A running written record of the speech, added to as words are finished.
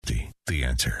the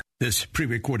answer. This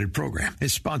pre-recorded program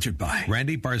is sponsored by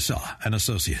Randy Barcella and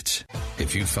Associates.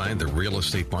 If you find the real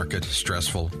estate market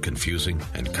stressful, confusing,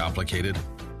 and complicated,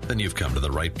 then you've come to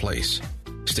the right place.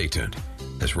 Stay tuned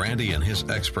as Randy and his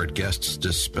expert guests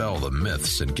dispel the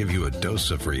myths and give you a dose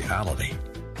of reality.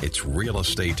 It's Real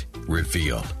Estate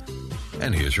Revealed.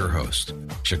 And here's your host,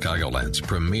 Chicagoland's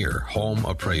premier home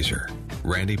appraiser,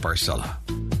 Randy Barcella.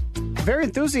 Very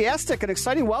enthusiastic and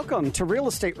exciting welcome to Real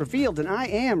Estate Revealed, and I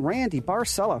am Randy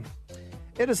Barcella.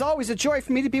 It is always a joy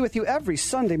for me to be with you every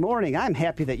Sunday morning. I'm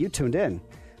happy that you tuned in.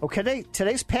 Okay,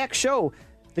 today's packed show,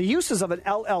 the uses of an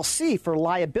LLC for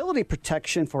liability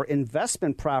protection for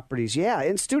investment properties. Yeah,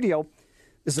 in studio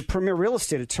is a premier real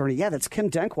estate attorney. Yeah, that's Kim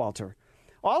Denkwalter.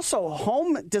 Also,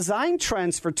 home design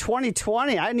trends for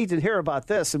 2020. I need to hear about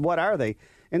this, and what are they?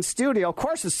 In studio, of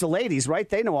course, it's the ladies, right?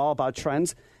 They know all about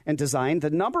trends and design. The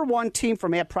number one team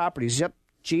from App Properties, yep,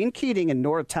 Gene Keating and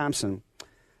Nora Thompson.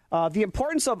 The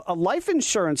importance of a life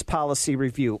insurance policy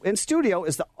review. In studio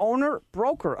is the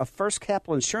owner-broker of First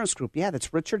Capital Insurance Group. Yeah,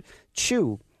 that's Richard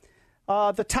Chu.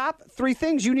 The top three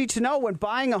things you need to know when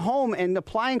buying a home and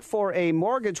applying for a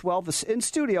mortgage. Well, this in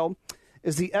studio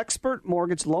is the expert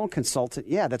mortgage loan consultant.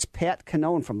 Yeah, that's Pat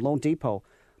Canone from Loan Depot.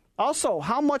 Also,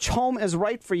 how much home is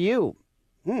right for you?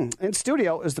 In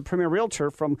studio is the premier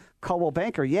realtor from Coldwell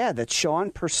Banker. Yeah, that's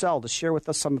Sean Purcell to share with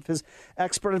us some of his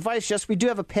expert advice. Yes, we do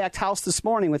have a packed house this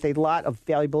morning with a lot of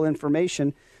valuable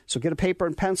information. So get a paper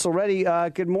and pencil ready.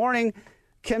 Good morning,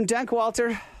 Kim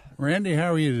Denkwalter. Randy,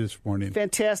 how are you this morning?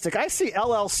 Fantastic. I see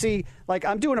LLC, like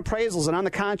I'm doing appraisals, and on the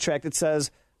contract it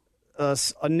says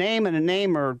a name and a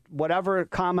name or whatever,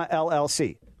 comma,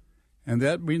 LLC. And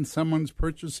that means someone's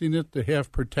purchasing it to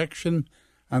have protection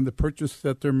on the purchase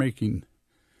that they're making.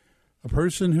 A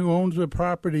person who owns a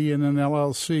property in an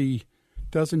LLC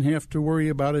doesn't have to worry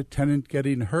about a tenant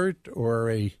getting hurt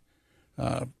or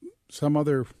some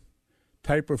other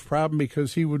type of problem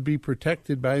because he would be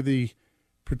protected by the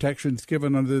protections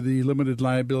given under the Limited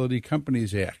Liability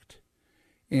Companies Act.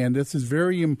 And this is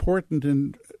very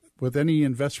important with any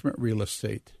investment real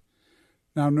estate.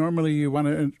 Now, normally you want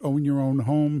to own your own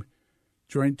home,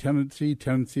 joint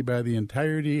tenancy by the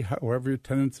entirety, however,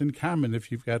 tenants in common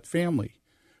if you've got family.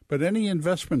 But any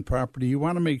investment property, you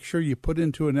want to make sure you put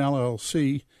into an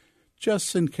LLC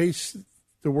just in case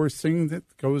the worst thing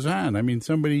that goes on. I mean,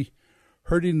 somebody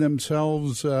hurting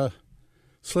themselves,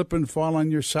 slip and fall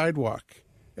on your sidewalk.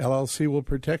 LLC will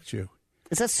protect you.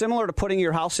 Is that similar to putting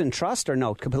your house in trust or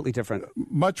no, completely different?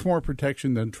 Much more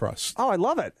protection than trust. Oh, I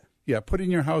love it. Yeah,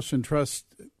 putting your house in trust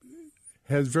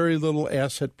has very little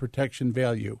asset protection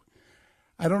value.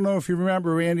 I don't know if you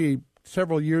remember, Randy,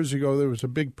 several years ago there was a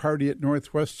big party at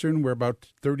Northwestern where about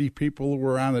 30 people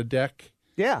were on a deck.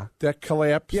 Yeah. Deck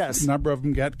collapsed. Yes. A number of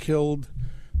them got killed.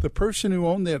 The person who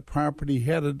owned that property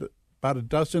had about a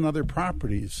dozen other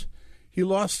properties. He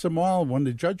lost them all when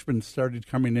the judgments started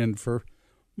coming in for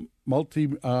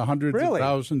hundreds of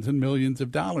thousands and millions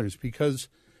of dollars because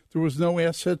there was no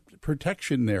asset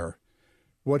protection there.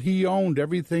 What he owned,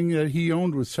 everything that he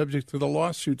owned was subject to the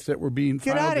lawsuits that were being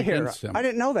filed against him. I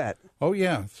didn't know that. Oh,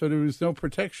 yeah. So there was no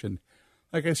protection.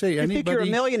 Like I say, you think you're a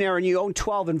millionaire and you own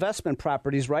 12 investment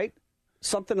properties, right?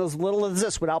 Something as little as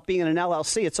this without being in an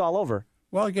LLC, it's all over.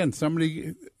 Well, again,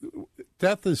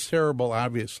 death is terrible,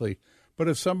 obviously. But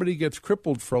if somebody gets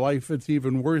crippled for life, it's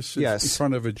even worse in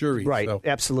front of a jury. Right, so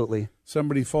absolutely.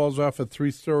 Somebody falls off a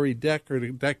 3-story deck or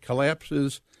the deck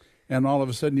collapses, and all of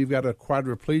a sudden you've got a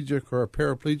quadriplegic or a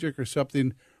paraplegic or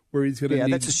something where he's going to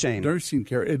need that's a shame. Nursing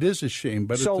care. It is a shame,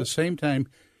 but at the same time,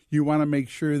 you want to make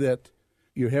sure that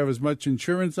you have as much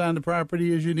insurance on the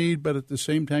property as you need, but at the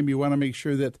same time, you want to make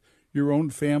sure that your own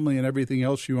family and everything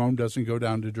else you own doesn't go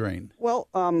down the drain. Well,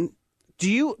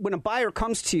 when a buyer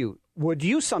comes to you, would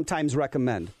you sometimes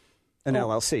recommend an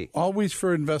LLC? Always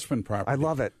for investment property. I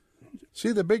love it.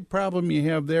 See, the big problem you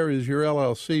have there is your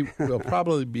LLC will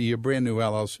probably be a brand new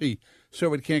LLC,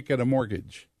 so it can't get a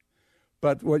mortgage.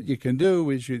 But what you can do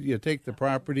is you take the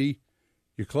property,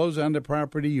 you close on the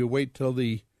property, you wait till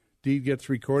the deed gets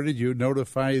recorded, you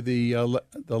notify the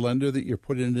lender that you're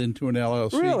putting it into an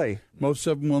LLC. Really? Most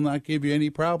of them will not give you any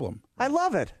problem. I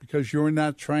love it. Because you're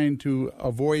not trying to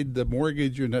avoid the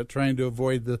mortgage, you're not trying to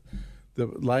avoid the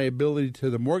liability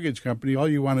to the mortgage company. All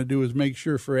you want to do is make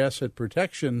sure for asset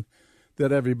protection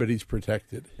that everybody's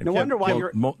protected. No wonder why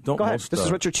you're... Go ahead. This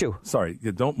is Richard Chu. Sorry.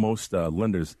 Don't most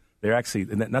lenders, they're actually,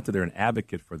 not that they're an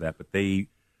advocate for that, but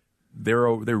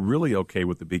they're really okay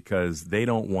with it because they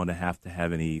don't want to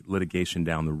have any litigation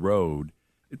down the road.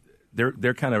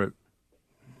 They're kind of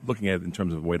looking at it in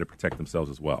terms of a way to protect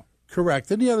themselves as well.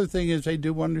 Correct. And the other thing is they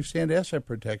do understand asset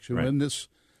protection. Right. When this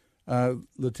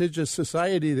litigious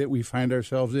society that we find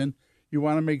ourselves in, you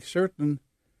want to make certain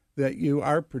that you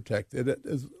are protected.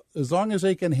 As long as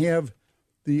they can have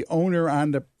the owner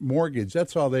on the mortgage,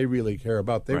 that's all they really care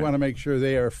about. They want to make sure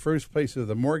they are first place of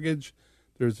the mortgage.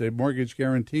 There's a mortgage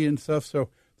guarantee and stuff, so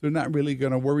they're not really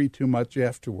going to worry too much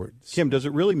afterwards. Kim, does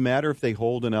it really matter if they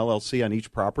hold an LLC on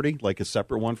each property, like a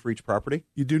separate one for each property?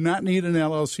 You do not need an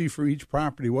LLC for each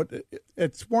property.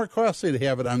 It's more costly to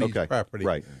have it on each property.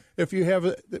 Right. If you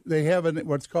have they have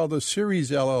what's called a series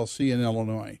LLC in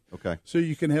Illinois. Okay. So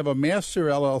you can have a master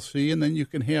LLC, and then you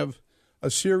can have a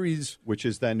series, which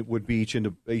is then would be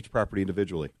each property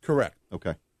individually. Correct.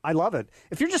 Okay. I love it.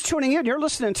 If you're just tuning in, you're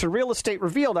listening to Real Estate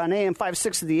Revealed on AM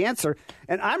 560 The Answer,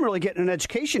 and I'm really getting an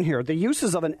education here. The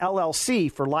uses of an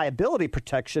LLC for liability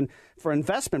protection for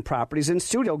investment properties. In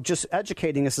studio, just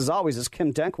educating us as always, is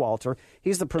Kim Denkwalter.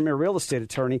 He's the premier real estate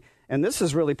attorney, and this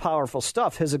is really powerful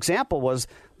stuff. His example was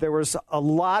there was a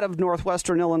lot of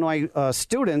Northwestern Illinois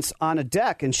students on a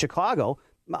deck in Chicago,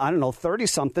 I don't know,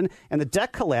 30-something, and the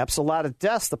deck collapsed. A lot of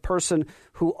deaths. The person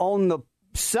who owned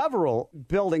several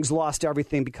buildings lost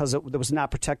everything because it was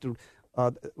not protected.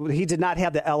 He did not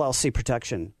have the LLC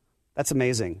protection. That's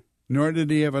amazing. Nor did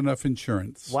he have enough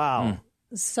insurance. Wow.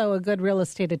 So a good real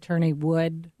estate attorney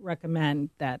would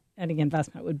recommend that any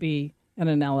investment would be in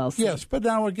an LLC. Yes, but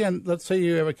now again, let's say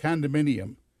you have a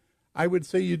condominium. I would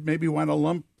say you'd maybe want to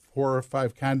lump 4 or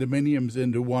 5 condominiums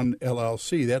into one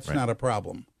LLC. That's not a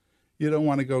problem. You don't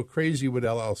want to go crazy with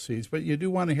LLCs, but you do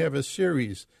want to have a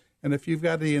series. And if you've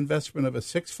got the investment of a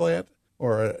 6-flat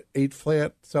or an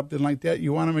 8-flat, something like that,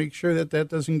 you want to make sure that that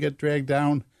doesn't get dragged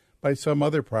down by some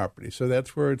other property. So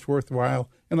that's where it's worthwhile.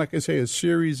 And like I say, a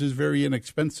series is very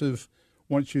inexpensive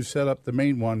once you've set up the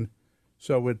main one.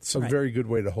 So it's a very good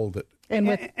way to hold it. And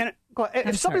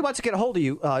if somebody wants to get a hold of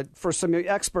you for some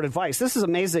expert advice, this is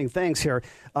amazing things here.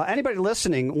 Anybody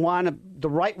listening want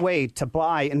the right way to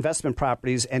buy investment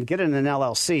properties and get in an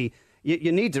LLC,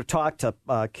 you need to talk to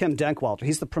Kim Denkwalter.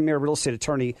 He's the premier real estate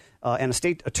attorney and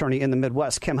estate attorney in the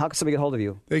Midwest. Kim, how can somebody get a hold of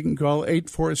you? They can call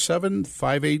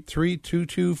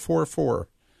 847-583-2244.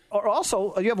 Or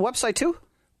also, you have a website too?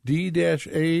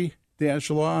 D-A-law.com.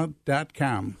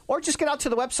 Or just get out to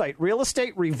the website,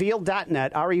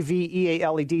 realestaterevealed.net,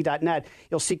 revealed.net.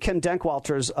 You'll see Kim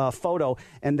Denkwalter's photo,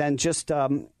 and then just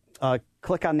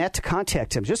click on that to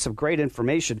contact him. Just some great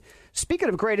information. Speaking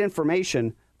of great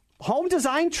information, home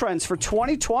design trends for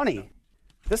 2020.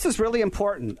 This is really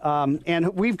important.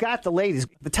 And we've got the ladies.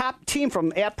 The top team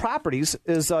from At Properties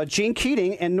is Jean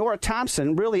Keating and Nora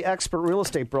Thompson, really expert real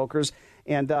estate brokers.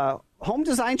 And home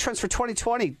design trends for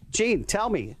 2020. Jean, tell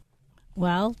me.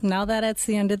 Well, now that it's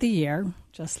the end of the year,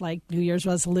 just like New Year's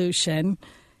resolution,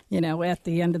 at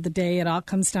the end of the day, it all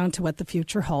comes down to what the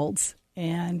future holds.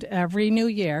 And every new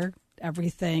year,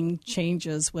 everything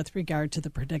changes with regard to the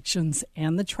predictions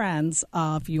and the trends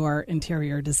of your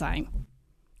interior design.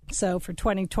 So for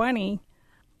 2020,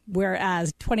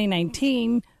 whereas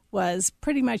 2019 was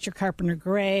pretty much your carpenter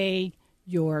gray,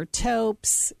 your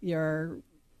taupes,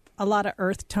 a lot of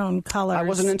earth tone colors. I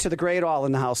wasn't into the gray at all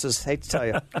in the houses, hate to tell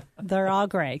you. They're all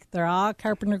gray. They're all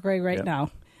carpenter gray right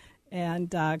now. And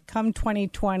come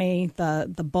 2020,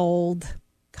 the bold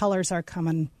colors are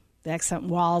coming. The accent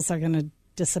walls are going to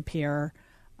disappear.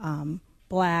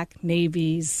 Black,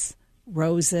 navies,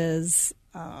 roses.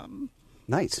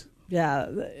 Nice. Yeah,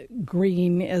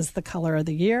 green is the color of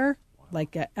the year,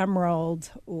 like an emerald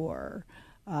or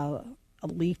a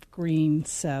leaf green.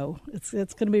 So it's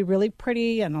going to be really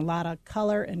pretty and a lot of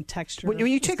color and texture. When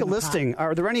you take a listing,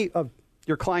 are there any of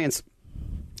your clients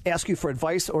ask you for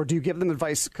advice, or do you give them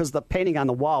advice because the painting on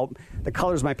the wall, the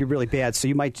colors might be really bad, so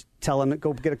you might tell them,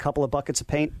 go get a couple of buckets of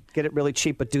paint, get it really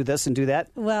cheap, but do this and do that?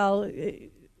 Well,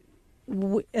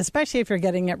 especially if you're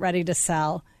getting it ready to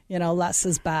sell, less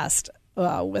is best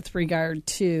with regard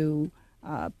to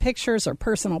pictures or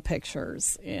personal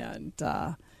pictures, and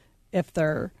if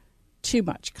they're too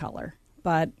much color.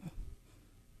 But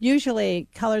usually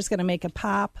color is going to make it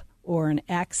pop, or an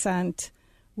accent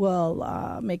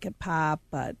will make it pop,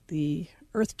 but the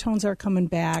earth tones are coming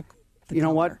back. You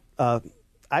know what?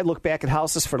 I look back at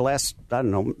houses for the last, I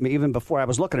don't know, even before I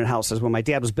was looking at houses, when my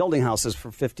dad was building houses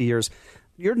for 50 years.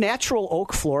 Your natural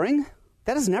oak flooring,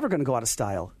 that is never going to go out of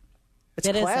style. It's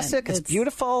classic. It's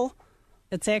beautiful.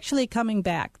 It's actually coming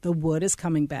back. The wood is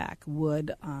coming back.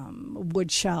 Wood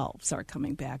shelves are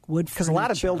coming back. Because a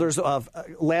lot of builders of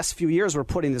last few years were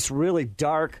putting this really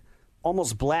dark,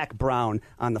 almost black brown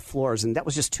on the floors, and that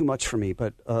was just too much for me.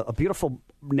 But a beautiful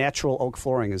natural oak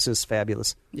flooring is just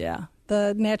fabulous. Yeah,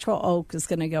 the natural oak is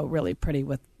going to go really pretty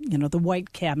with the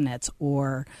white cabinets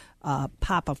or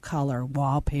pop of color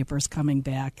wallpapers coming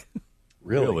back.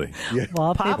 Really? Yeah.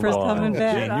 Wallpaper's Come on, coming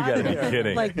back. Gene, you gotta be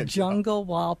kidding. Like jungle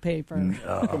wallpaper.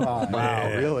 Come on.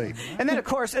 Wow, really? And then, of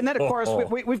course,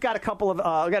 we've got a couple of,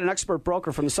 we got an expert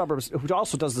broker from the suburbs who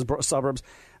also does the suburbs.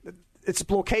 It's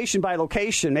location by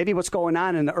location. Maybe what's going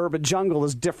on in the urban jungle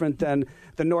is different than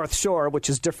the North Shore, which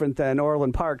is different than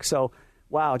Orland Park. So,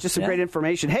 wow, just some great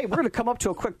information. Hey, we're going to come up to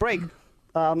a quick break.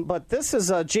 But this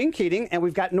is Gene Keating, and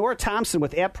we've got Nora Thompson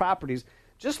with App Properties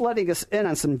just letting us in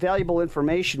on some valuable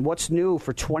information, what's new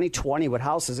for 2020 with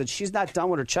houses. And she's not done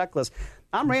with her checklist.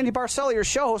 I'm Randy Barcella, your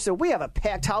show host, and we have a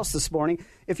packed house this morning.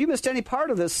 If you missed any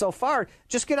part of this so far,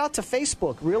 just get out to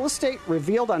Facebook. Real Estate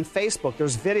Revealed on Facebook.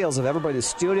 There's videos of everybody in the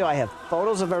studio. I have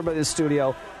photos of everybody in the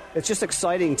studio. It's just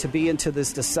exciting to be into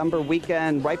this December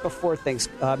weekend right before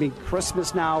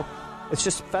Christmas now. It's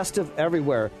just festive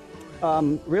everywhere.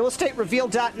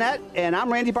 RealEstateRevealed.net, and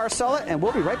I'm Randy Barcella, and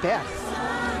we'll be right back.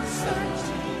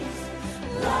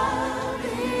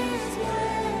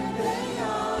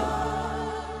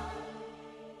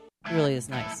 It really is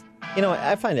nice. You know,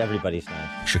 I find everybody's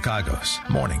nice. Chicago's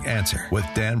Morning Answer with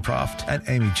Dan Proft and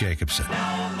Amy Jacobson.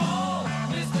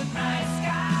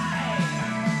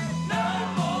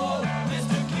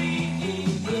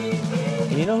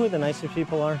 And you know who the nicest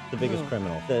people are? The biggest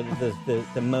criminals.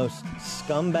 The most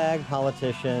scumbag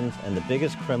politicians and the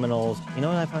biggest criminals. You know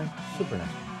what I find? Super nice.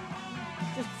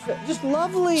 Just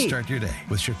lovely. Start your day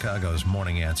with Chicago's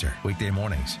Morning Answer. Weekday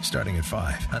mornings starting at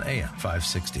 5 on AM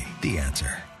 560. The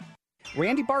Answer.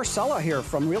 Randy Barcella here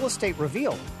from Real Estate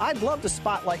Revealed. I'd love to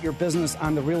spotlight your business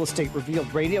on the Real Estate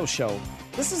Revealed radio show.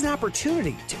 This is an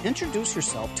opportunity to introduce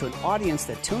yourself to an audience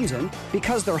that tunes in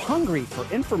because they're hungry for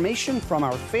information from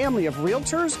our family of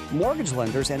realtors, mortgage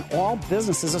lenders, and all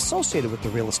businesses associated with the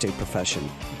real estate profession.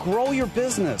 Grow your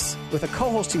business with a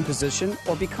co-hosting position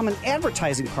or become an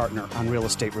advertising partner on Real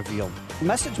Estate Revealed.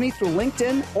 Message me through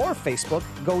LinkedIn or Facebook.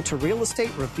 Go to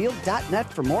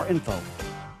realestaterevealed.net for more info.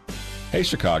 Hey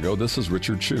Chicago, this is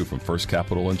Richard Chu from First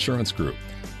Capital Insurance Group.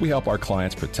 We help our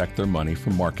clients protect their money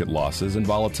from market losses and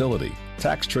volatility,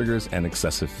 tax triggers, and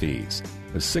excessive fees.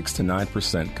 A 6 to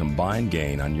 9% combined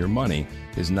gain on your money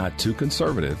is not too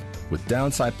conservative. With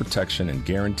downside protection and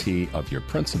guarantee of your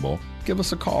principal, give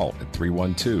us a call at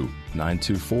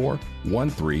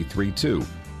 312-924-1332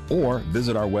 or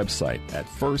visit our website at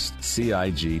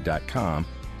firstcig.com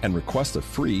and request a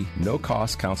free,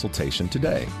 no-cost consultation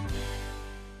today.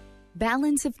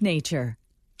 Balance of Nature,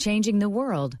 changing the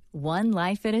world one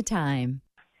life at a time.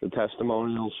 The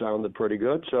testimonials sounded pretty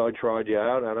good, so I tried you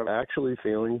out, and I'm actually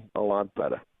feeling a lot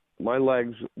better. My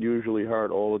legs usually hurt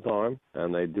all the time,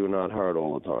 and they do not hurt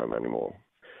all the time anymore.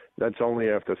 That's only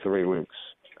after 3 weeks.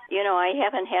 You know, I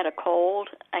haven't had a cold.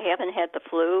 I haven't had the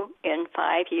flu in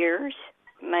 5 years.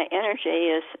 My energy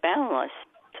is boundless.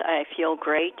 I feel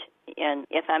great, and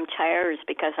if I'm tired, it's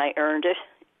because I earned it.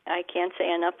 I can't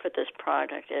say enough for this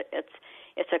product.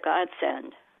 It's a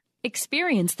godsend.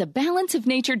 Experience the Balance of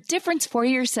Nature difference for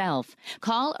yourself.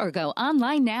 Call or go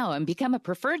online now and become a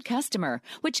preferred customer,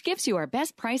 which gives you our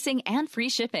best pricing and free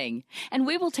shipping. And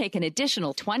we will take an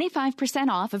additional 25%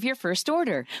 off of your first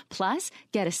order. Plus,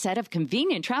 get a set of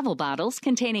convenient travel bottles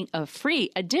containing a free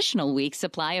additional week's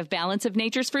supply of Balance of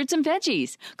Nature's fruits and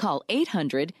veggies. Call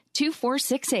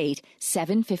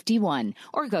 800-2468-751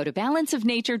 or go to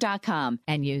balanceofnature.com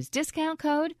and use discount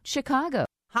code Chicago.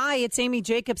 Hi, it's Amy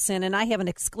Jacobson, and I have an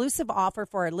exclusive offer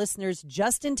for our listeners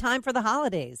just in time for the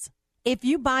holidays. If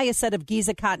you buy a set of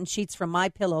Giza cotton sheets from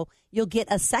MyPillow, you'll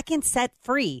get a second set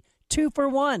free, 2 for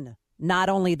 1. Not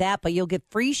only that, but you'll get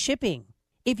free shipping.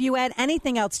 If you add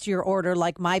anything else to your order,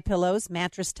 like MyPillows,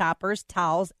 mattress toppers,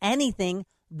 towels, anything,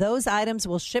 those items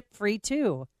will ship free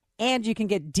too. And you can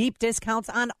get deep discounts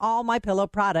on all MyPillow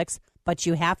products, but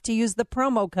you have to use the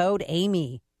promo code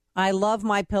AMY. I love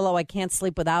MyPillow. I can't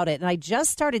sleep without it. And I just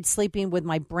started sleeping with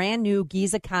my brand new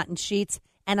Giza cotton sheets,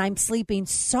 and I'm sleeping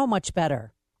so much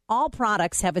better. All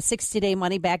products have a 60-day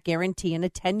money-back guarantee and a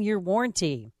 10-year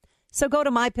warranty. So go to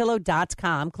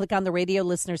MyPillow.com, click on the radio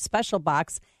listener special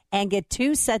box, and get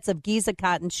 2 sets of Giza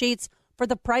cotton sheets for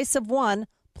the price of 1,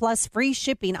 plus free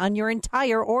shipping on your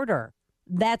entire order.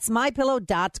 That's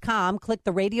MyPillow.com. Click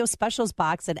the radio specials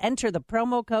box and enter the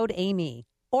promo code AMY.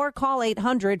 Or call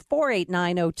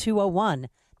 800-489-0201.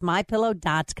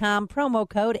 MyPillow.com, promo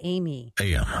code AMY.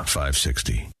 AM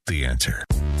 560, The Answer.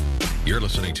 You're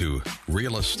listening to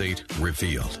Real Estate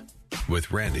Revealed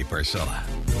with Randy Barcella.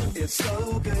 It's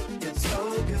so good. It's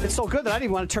so good. It's so good that I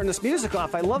didn't want to turn this music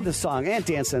off. I love this song and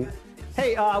dancing.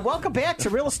 Hey, welcome back to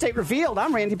Real Estate Revealed.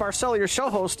 I'm Randy Barcella, your show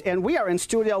host, and we are in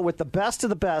studio with the best of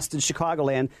the best in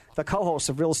Chicagoland, the co-host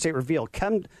of Real Estate Revealed,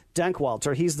 Ken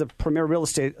Denkwalter. He's the premier real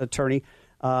estate attorney.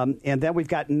 And then we've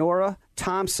got Nora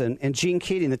Thompson and Gene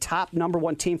Keating, the top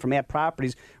 #1 team from Ad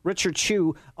Properties. Richard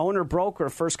Chu, owner-broker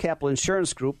of First Capital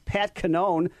Insurance Group. Pat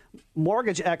Canone,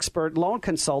 mortgage expert, loan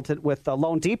consultant with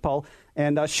Loan Depot.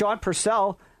 And Sean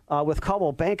Purcell with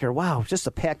Coldwell Banker. Wow, just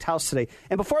a packed house today.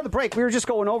 And before the break, we were just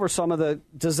going over some of the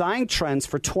design trends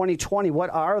for 2020. What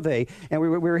are they? And we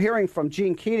were hearing from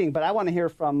Gene Keating, but I want to hear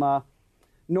from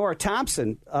Nora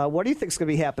Thompson. What do you think is going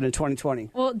to be happening in 2020?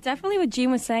 Well, definitely what Gene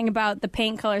was saying about the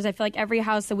paint colors. I feel like every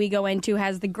house that we go into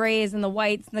has the grays and the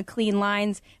whites and the clean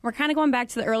lines. We're kind of going back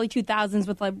to the early 2000s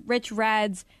with like rich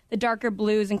reds, the darker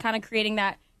blues, and kind of creating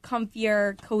that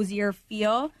comfier, cozier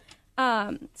feel.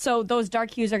 So those dark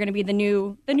hues are going to be the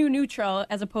new neutral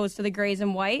as opposed to the grays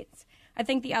and whites. I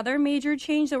think the other major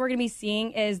change that we're going to be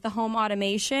seeing is the home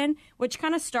automation, which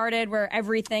kind of started where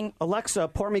everything... Alexa,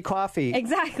 pour me coffee.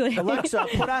 Exactly. Alexa,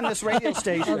 put on this radio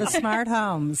station. Oh, the smart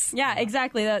homes. Yeah,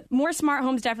 exactly. The more smart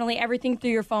homes, definitely everything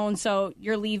through your phone. So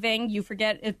you're leaving, you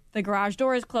forget if the garage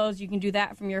door is closed, you can do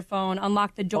that from your phone,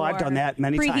 unlock the door. Oh, I've done that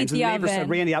many preheat times. And the neighbor oven. said,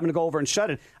 Randy, I'm going to go over and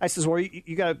shut it. I says, well,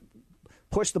 you got to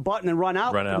push the button and run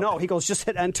out. No, he goes, just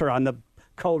hit enter on the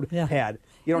code pad.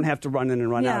 You don't have to run in and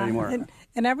run out anymore.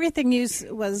 And everything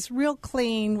was real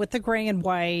clean with the gray and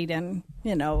white and,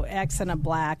 accent of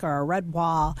black or a red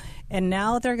wall. And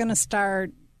now they're going to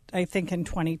start, I think in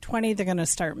 2020, they're going to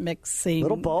start mixing a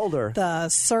little bolder the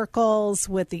circles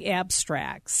with the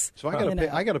abstracts. So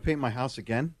I got to paint my house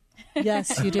again?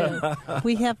 Yes, you do.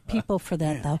 We have people for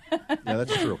that, though. Yeah,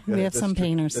 that's true. We have some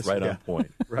painters. That's right on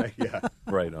point. Right, yeah.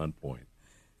 Right on point.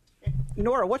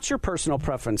 Nora, what's your personal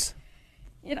preference?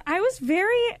 I was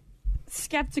very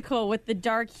skeptical with the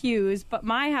dark hues, but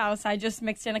my house, I just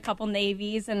mixed in a couple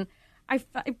navies, and I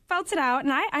felt it out,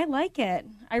 and I like it.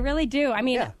 I really do. I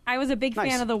mean, I was a big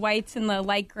fan of the whites and the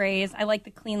light grays. I like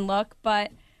the clean look,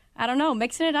 but I don't know.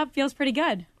 Mixing it up feels pretty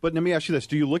good. But let me ask you this.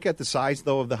 Do you look at the size,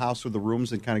 though, of the house or the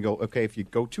rooms and kind of go, okay, if you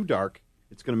go too dark,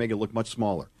 it's going to make it look much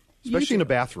smaller, especially in a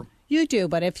bathroom? You do,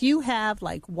 but if you have,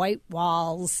 like, white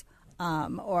walls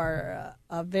or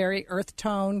a very earth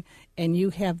tone and you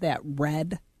have that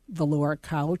red velour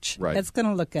couch, it's going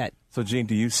to look good. So, Gene,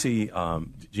 do you see,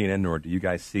 Gene and Nora, do you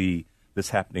guys see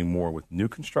this happening more with new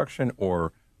construction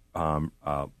or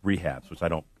rehabs, which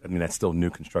that's still new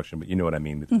construction, but you know what I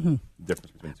mean, the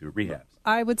difference between the two rehabs.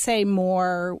 I would say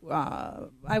more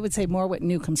with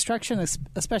new construction,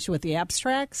 especially with the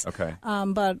abstracts. Okay.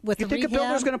 But with you the think rehab, a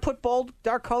builder's going to put bold,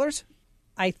 dark colors?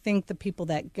 I think the people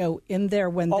that go in there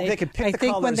when they can pick the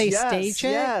colors. When they stage it,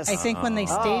 yes. I think when they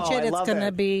stage it, it's going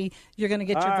to be, you're going to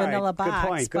get your vanilla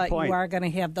box, good point. You are going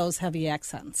to have those heavy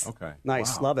accents. Okay.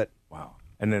 Nice. Wow. Love it. Wow.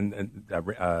 And then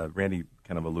Randy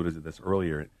kind of alluded to this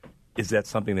earlier. Is that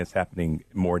something that's happening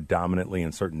more dominantly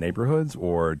in certain neighborhoods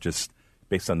or just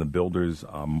based on the builder's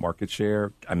market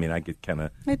share? I mean, I get kind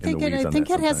of I think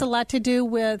it has a lot to do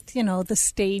with, the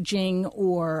staging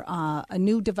or a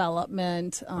new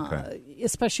development,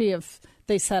 especially if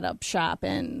they set up shop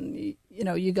and,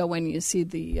 you go in and you see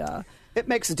the... It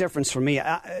makes a difference for me.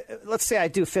 Let's say I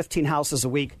do 15 houses a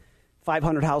week,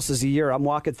 500 houses a year. I'm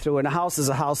walking through, and a house is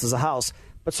a house is a house.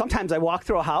 But sometimes I walk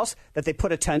through a house that they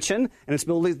put attention, and it's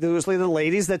usually the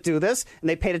ladies that do this, and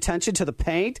they paid attention to the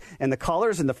paint and the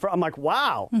colors and I'm like,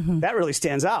 wow, that really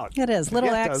stands out. It is.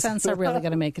 Little accents are really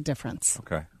going to make a difference.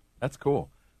 Okay. That's cool.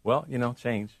 Well,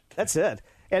 change. That's it.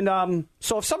 And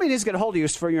so if somebody needs to get a hold of you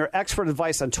for your expert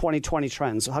advice on 2020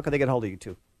 trends, how can they get a hold of you,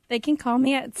 too? They can call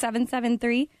me at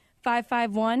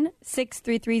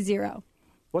 773-551-6330.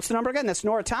 What's the number again? That's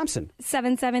Nora Thompson.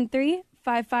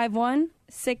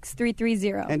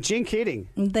 773-551-6330. And Gene Keating.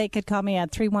 They could call me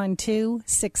at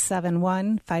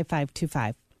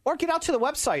 312-671-5525. Or get out to the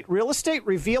website,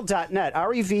 realestaterevealed.net,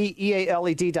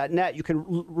 REVEALED.net. You can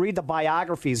read the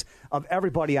biographies of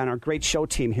everybody on our great show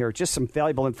team here. Just some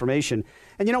valuable information.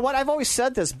 And you know what? I've always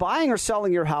said this. Buying or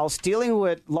selling your house, dealing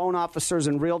with loan officers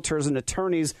and realtors and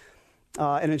attorneys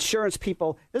and insurance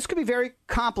people, this could be very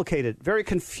complicated, very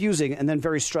confusing, and then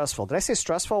very stressful. Did I say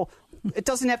stressful? It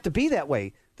doesn't have to be that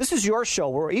way. This is your show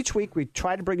where each week we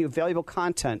try to bring you valuable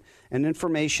content and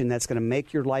information that's going to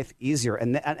make your life easier.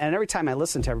 And every time I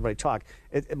listen to everybody talk,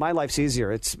 my life's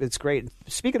easier. It's great.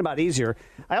 Speaking about easier,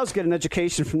 I always get an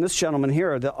education from this gentleman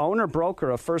here, the owner-broker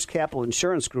of First Capital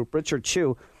Insurance Group, Richard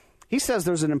Chu. He says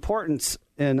there's an importance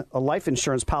in a life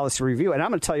insurance policy review. And I'm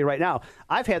going to tell you right now,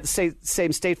 I've had the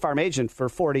same State Farm agent for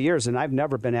 40 years, and I've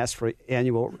never been asked for an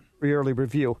annual yearly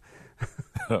review.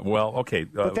 Well, okay.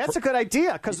 But that's a good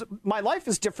idea because my life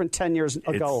is different 10 years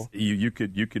ago. You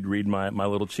could read my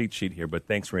little cheat sheet here, but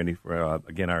thanks, Randy, for,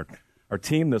 again, our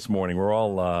team this morning. We're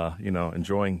all,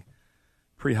 enjoying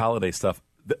pre-holiday stuff.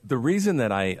 The reason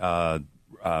that I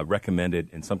recommended,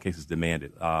 in some cases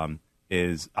demanded,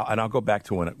 is, and I'll go back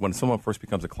to when someone first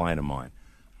becomes a client of mine,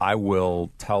 I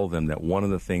will tell them that one of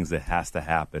the things that has to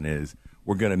happen is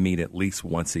we're going to meet at least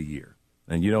once a year.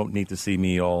 And you don't need to see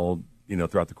me all,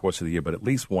 throughout the course of the year, but at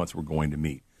least once we're going to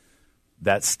meet.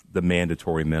 That's the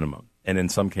mandatory minimum. And in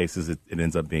some cases, it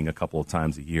ends up being a couple of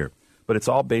times a year. But it's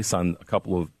all based on a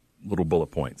couple of little bullet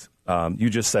points. You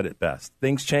just said it best.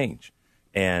 Things change.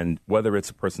 And whether it's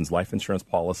a person's life insurance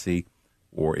policy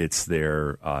or it's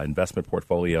their investment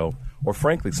portfolio, or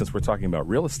frankly, since we're talking about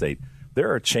real estate,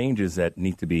 there are changes that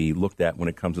need to be looked at when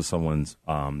it comes to someone's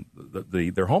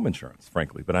their home insurance,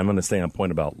 frankly. But I'm going to stay on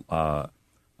point about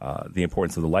the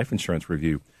importance of the life insurance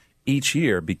review each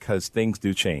year because things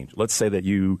do change. Let's say that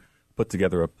you put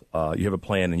together you have a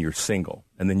plan and you're single,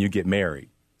 and then you get married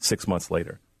 6 months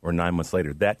later or 9 months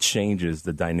later. That changes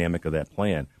the dynamic of that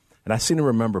plan. And I seem to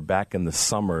remember back in the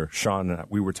summer, Sean and I,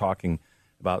 we were talking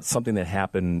about something that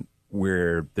happened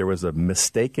where there was a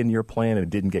mistake in your plan and it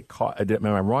didn't get caught. Am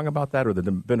I wrong about that, or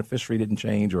the beneficiary didn't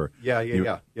change, or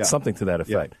yeah, something to that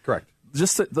effect? Yeah, correct.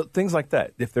 Just things like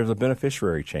that. If there's a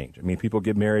beneficiary change, I mean, people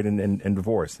get married and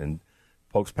divorce, and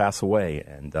folks pass away,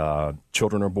 and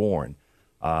children are born,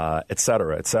 et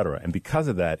cetera, et cetera. And because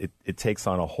of that, it takes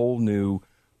on a whole new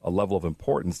level of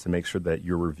importance to make sure that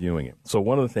you're reviewing it. So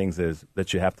one of the things is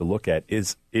that you have to look at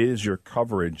is your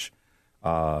coverage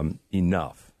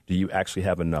enough? Do you actually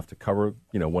have enough to cover,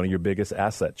 one of your biggest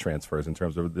asset transfers in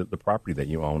terms of the property that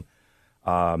you own?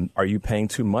 Are you paying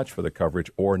too much for the coverage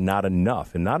or not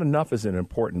enough? And not enough is an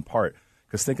important part,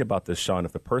 because think about this, Sean.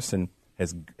 If the person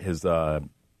has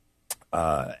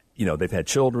they've had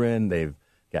children, they've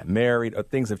got married, or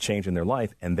things have changed in their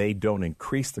life, and they don't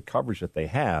increase the coverage that they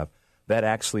have, that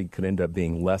actually could end up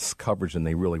being less coverage than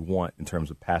they really want in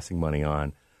terms of passing money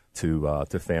on to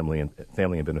family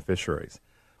and beneficiaries.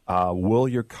 Will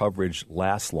your coverage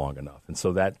last long enough? And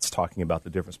so that's talking about the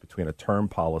difference between a term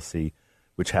policy,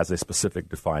 which has a specific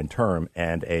defined term,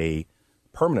 and a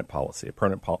permanent policy. A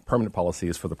permanent policy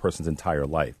is for the person's entire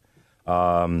life.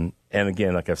 And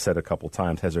again, like I've said a couple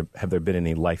times, have there been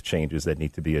any life changes that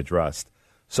need to be addressed?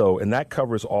 So, and that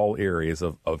covers all areas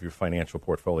of your financial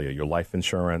portfolio, your life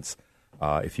insurance,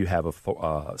 if you have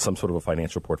some sort of a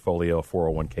financial portfolio, a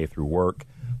 401k through work,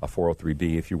 a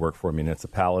 403b if you work for a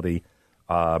municipality,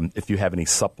 if you have any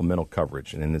supplemental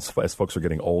coverage. And as folks are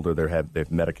getting older, they have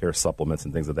Medicare supplements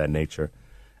and things of that nature.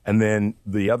 And then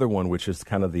the other one, which is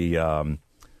kind of the,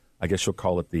 I guess you'll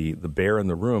call it the bear in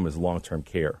the room, is long-term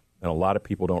care. And a lot of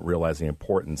people don't realize the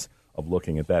importance of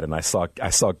looking at that. And I saw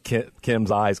Kim's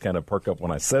eyes kind of perk up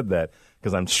when I said that,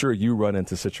 because I'm sure you run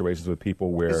into situations with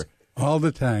people where... All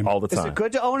the time. Is it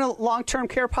good to own a long-term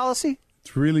care policy?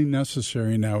 It's really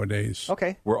necessary nowadays.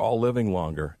 Okay. We're all living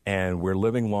longer, and we're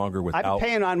living longer without... I've been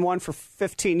paying on one for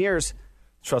 15 years.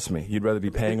 Trust me, you'd rather be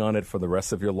paying on it for the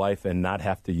rest of your life and not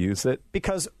have to use it.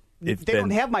 Because they don't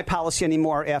have my policy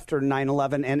anymore after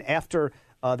 9/11 and after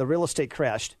the real estate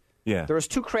crashed. Yeah. There was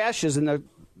 2 crashes, and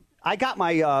I got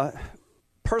my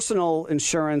personal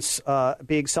insurance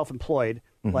being self-employed.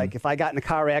 Mm-hmm. Like if I got in a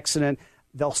car accident,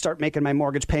 they'll start making my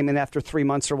mortgage payment after 3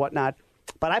 months or whatnot.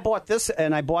 But I bought this,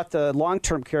 and I bought the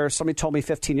long-term care. Somebody told me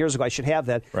 15 years ago I should have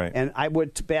that. Right. And I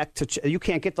went back to you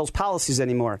can't get those policies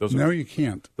anymore. You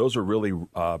can't. Those are really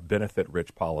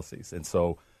benefit-rich policies. And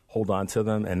so hold on to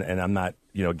them. And I'm not,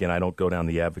 again, I don't go down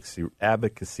the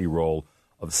advocacy role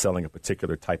of selling a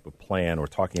particular type of plan or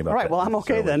talking about All right, well, I'm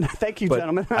okay then. Thank you,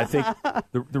 gentlemen. I think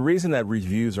the reason that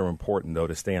reviews are important, though,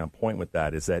 to stay on point with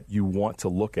that, is that you want to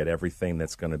look at everything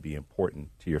that's going to be important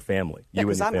to your family. Yeah,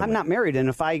 because I'm not married, and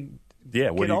if I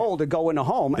get old and go in a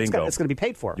home, it's going to be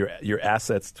paid for. Your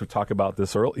assets, to talk about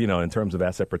this early, in terms of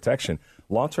asset protection,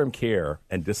 long-term care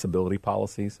and disability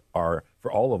policies are,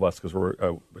 for all of us, because we're,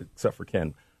 except for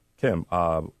Kim,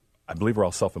 I believe we're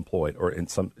all self-employed or in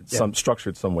some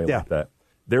structured some way like that.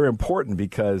 They're important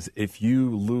because if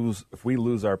we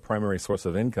lose our primary source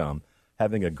of income,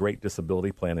 having a great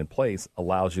disability plan in place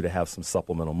allows you to have some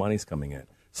supplemental monies coming in.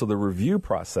 So the review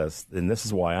process, and this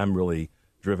is why I'm really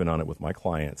driven on it with my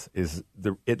clients, is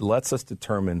it lets us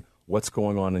determine what's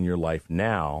going on in your life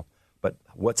now, but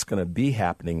what's going to be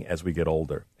happening as we get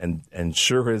older. And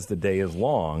sure as the day is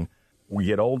long, we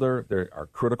get older, there are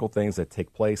critical things that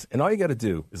take place. And all you got to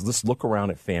do is just look around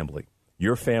at family,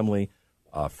 your family,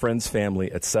 friends' family,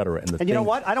 et cetera. And you know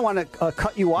what? I don't want to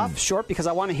cut you off short because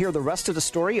I want to hear the rest of the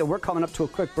story, and we're coming up to a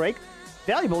quick break.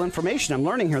 Valuable information I'm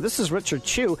learning here. This is Richard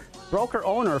Chu,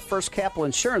 broker-owner of First Capital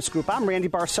Insurance Group. I'm Randy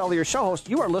Barcella, your show host.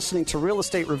 You are listening to Real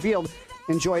Estate Revealed.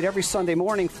 enjoyed every Sunday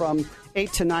morning from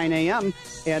 8 to 9 a.m.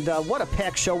 And what a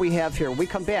packed show we have here. When we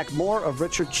come back, more of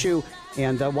Richard Chu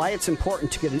and why it's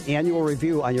important to get an annual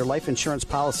review on your life insurance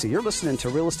policy. You're listening to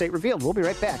Real Estate Revealed. We'll be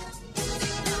right back.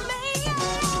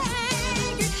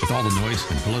 With all the noise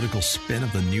and political spin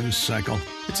of the news cycle,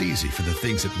 it's easy for the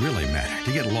things that really matter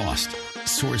to get lost.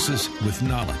 Sources with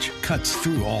knowledge cuts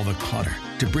through all the clutter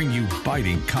to bring you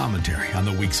biting commentary on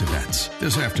the week's events.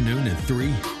 This afternoon at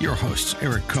 3, your hosts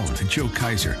Eric Cohn and Joe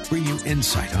Kaiser bring you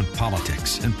insight on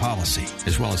politics and policy,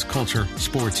 as well as culture,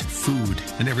 sports, food,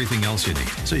 and everything else you need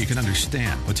so you can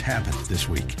understand what's happened this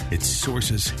week. It's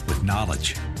Sources with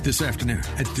Knowledge. This afternoon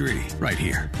at 3, right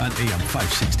here on AM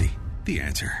 560. The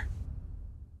Answer.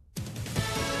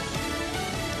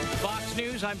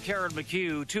 News, I'm Karen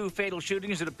McHugh. 2 fatal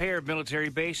shootings at a pair of military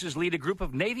bases lead a group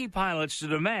of Navy pilots to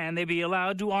demand they be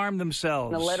allowed to arm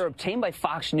themselves. In a letter obtained by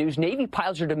Fox News, Navy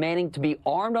pilots are demanding to be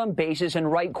armed on bases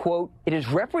and write, quote, "It is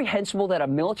reprehensible that a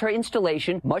military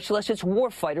installation, much less its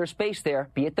warfighters based there,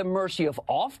 be at the mercy of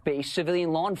off-base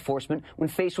civilian law enforcement when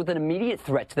faced with an immediate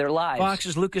threat to their lives."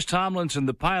 Fox's Lucas Tomlinson,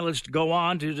 the pilots, go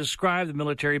on to describe the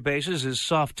military bases as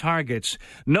soft targets.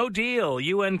 No deal.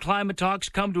 UN climate talks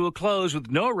come to a close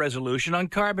with no resolution on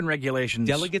carbon regulations.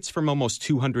 Delegates from almost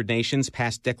 200 nations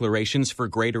passed declarations for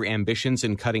greater ambitions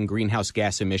in cutting greenhouse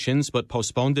gas emissions, but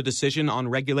postponed a decision on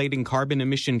regulating carbon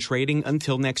emission trading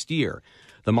until next year.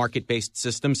 The market-based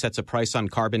system sets a price on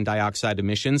carbon dioxide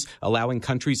emissions, allowing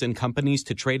countries and companies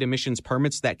to trade emissions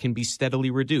permits that can be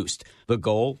steadily reduced. The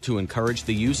goal, to encourage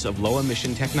the use of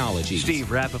low-emission technologies. Steve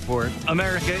Rappaport,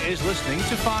 America is listening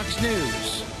to Fox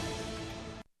News.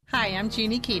 Hi, I'm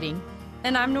Jeannie Keating.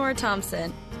 And I'm Nora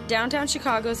Thompson, downtown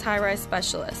Chicago's high-rise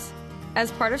specialist.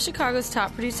 As part of Chicago's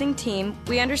top producing team,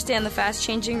 we understand the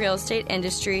fast-changing real estate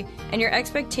industry and your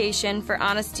expectation for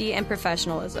honesty and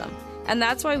professionalism. And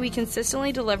that's why we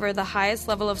consistently deliver the highest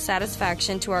level of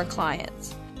satisfaction to our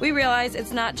clients. We realize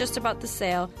it's not just about the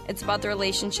sale, it's about the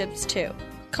relationships too.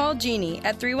 Call Jeannie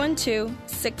at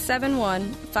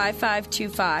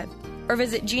 312-671-5525 or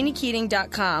visit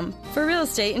jeanniekeating.com for real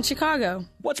estate in Chicago.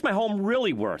 What's my home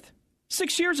really worth?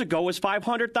 6 years ago, it was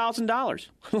 $500,000.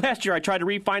 Last year, I tried to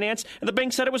refinance, and the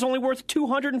bank said it was only worth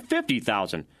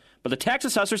 $250,000. But the tax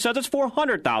assessor says it's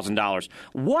 $400,000.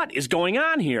 What is going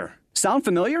on here? Sound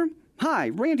familiar? Hi,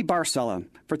 Randy Barcella.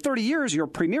 For 30 years, your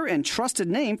premier and trusted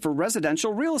name for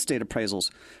residential real estate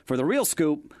appraisals. For the real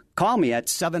scoop, call me at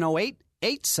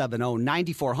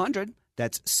 708-870-9400.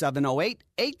 That's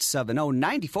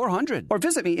 708-870-9400. Or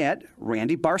visit me at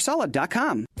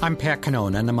randybarcella.com. I'm Pat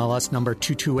Canone, NMLS number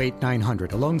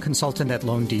 228900, a loan consultant at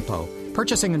Loan Depot.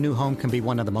 Purchasing a new home can be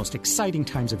one of the most exciting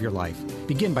times of your life.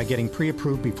 Begin by getting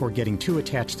pre-approved before getting too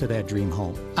attached to that dream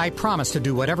home. I promise to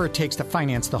do whatever it takes to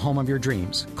finance the home of your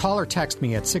dreams. Call or text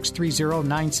me at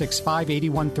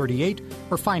 630-965-8138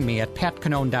 or find me at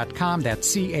patcanone.com.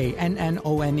 That's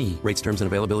CANNONE. Rates, terms, and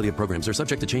availability of programs are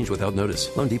subject to change without notice.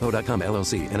 LoanDepot.com,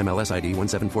 LLC, NMLS ID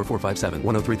 174457,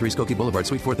 1033 Skokie Boulevard,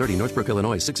 Suite 430, Northbrook,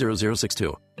 Illinois,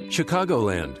 60062.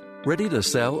 Chicagoland. Ready to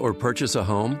sell or purchase a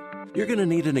home? You're going to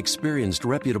need an experienced,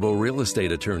 reputable real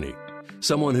estate attorney.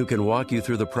 Someone who can walk you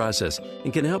through the process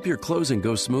and can help your closing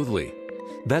go smoothly.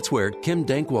 That's where Kim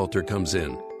Dankwalter comes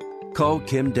in. Call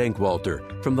Kim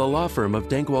Dankwalter from the law firm of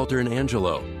Dankwalter &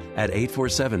 Angelo at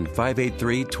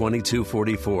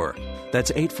 847-583-2244.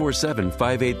 That's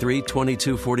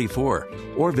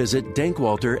 847-583-2244. Or visit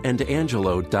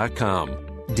dankwalterandangelo.com.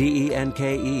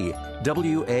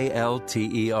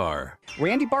 DENKEWALTER.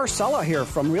 Randy Barcella here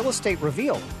from Real Estate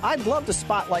Revealed. I'd love to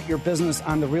spotlight your business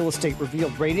on the Real Estate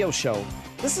Revealed radio show.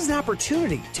 This is an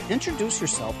opportunity to introduce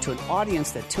yourself to an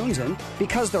audience that tunes in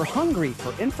because they're hungry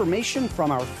for information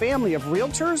from our family of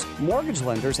realtors, mortgage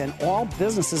lenders, and all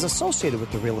businesses associated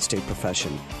with the real estate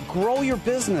profession. Grow your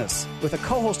business with a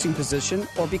co-hosting position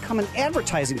or become an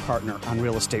advertising partner on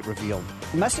Real Estate Revealed.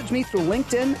 Message me through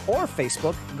LinkedIn or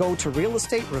Facebook. Go to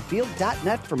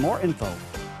realestaterevealed.net for more info.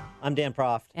 I'm Dan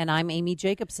Proft. And I'm Amy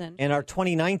Jacobson. And our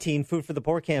 2019 Food for the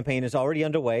Poor campaign is already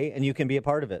underway, and you can be a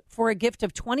part of it. For a gift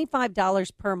of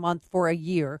 $25 per month for a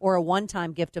year or a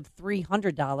one-time gift of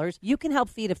 $300, you can help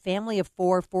feed a family of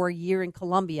 4 for a year in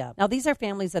Colombia. Now, these are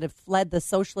families that have fled the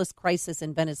socialist crisis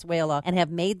in Venezuela and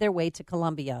have made their way to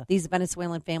Colombia. These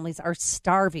Venezuelan families are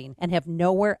starving and have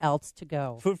nowhere else to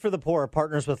go. Food for the Poor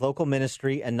partners with local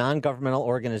ministry and non-governmental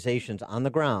organizations on the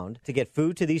ground to get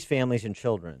food to these families and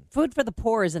children. Food for the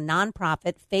Poor is a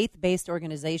nonprofit, faith-based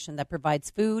organization that provides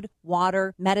food,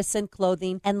 water, medicine,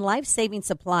 clothing, and life-saving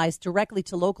supplies directly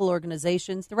to local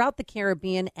organizations throughout the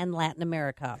Caribbean and Latin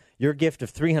America. Your gift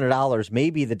of $300 may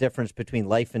be the difference between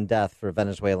life and death for a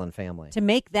Venezuelan family. To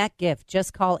make that gift,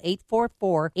 just call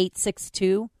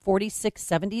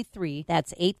 844-862-4673.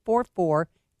 That's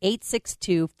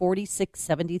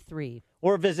 844-862-4673.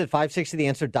 Or visit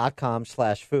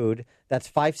 560theanswer.com/food. That's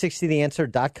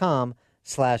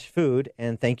 560theanswer.com/food.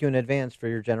 And thank you in advance for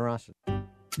your generosity.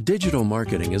 Digital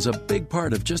marketing is a big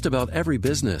part of just about every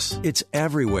business. It's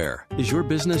everywhere. Is your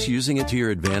business using it to your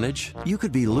advantage? You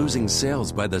could be losing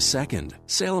sales by the second.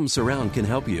 Salem Surround can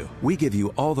help you. We give you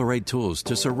all the right tools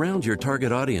to surround your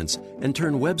target audience and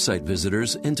turn website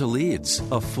visitors into leads.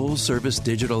 A full-service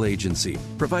digital agency,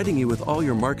 providing you with all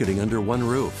your marketing under one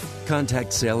roof.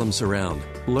 Contact Salem Surround.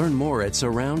 Learn more at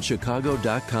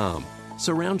surroundchicago.com.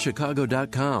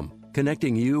 Surroundchicago.com,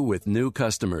 connecting you with new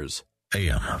customers.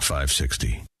 AM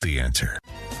 560, The Answer.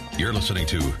 You're listening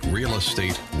to Real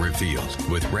Estate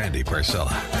Revealed with Randy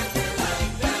Barcella.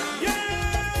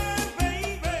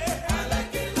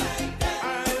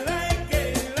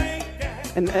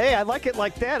 And hey, I like it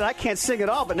like that. I can't sing at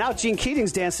all, but now Gene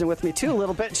Keating's dancing with me too a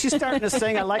little bit. She's starting to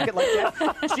sing. I like it like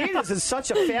that. Gene is in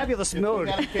such a fabulous mood.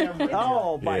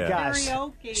 Oh my gosh,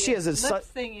 Karaoke, she is in such.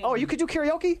 Oh, you could do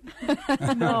karaoke?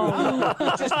 No.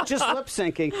 just lip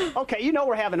syncing. Okay, you know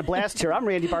we're having a blast here. I'm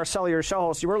Randy Barcella, your show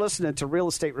host. You were listening to Real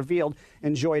Estate Revealed.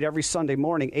 Enjoyed every Sunday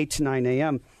morning, 8 to 9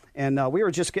 a.m. And we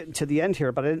were just getting to the end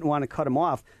here, but I didn't want to cut him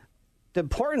off. The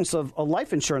importance of a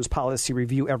life insurance policy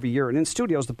review every year. And in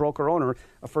studios, the broker-owner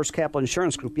of First Capital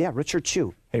Insurance Group, Richard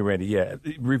Chu. Hey, Randy,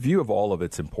 review of all of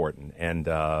it's important. And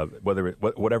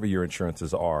whatever your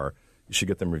insurances are, you should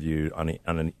get them reviewed on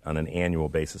an annual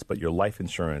basis. But your life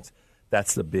insurance,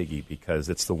 that's the biggie because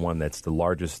it's the one that's the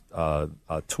largest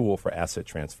tool for asset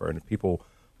transfer. And if people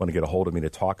want to get a hold of me to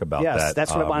talk about that. Yes,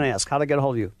 that's what I want to ask. How to get a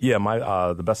hold of you? Yeah,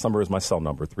 the best number is my cell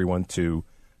number,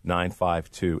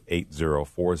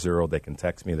 312-952-8040. They can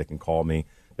text me. They can call me.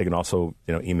 They can also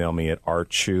email me at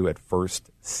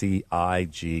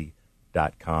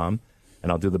rchu@firstcig.com,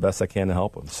 and I'll do the best I can to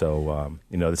help them. So,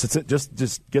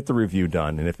 just get the review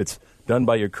done. And if it's done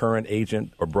by your current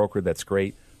agent or broker, that's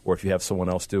great. Or if you have someone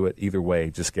else do it, either way,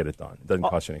 just get it done. It doesn't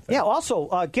cost you anything. Yeah. Also,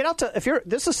 get out to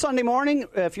this is Sunday morning.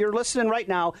 If you're listening right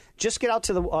now, just get out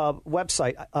to the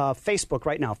website, Facebook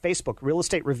right now. Facebook, Real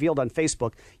Estate Revealed on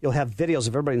Facebook. You'll have videos of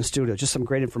everybody in the studio. Just some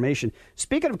great information.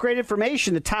 Speaking of great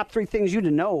information, the top 3 things you need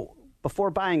to know before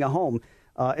buying a home.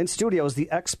 In studio is the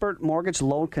expert mortgage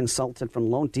loan consultant from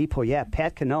Loan Depot.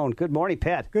 Pat Canone. Good morning,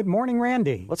 Pat. Good morning,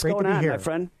 Randy. What's Great going to be on, here. my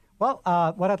friend? Well,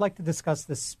 what I'd like to discuss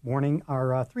this morning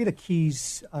are 3 of the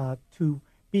keys to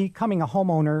becoming a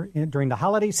homeowner during the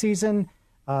holiday season,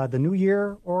 the new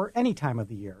year, or any time of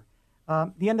the year.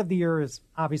 The end of the year is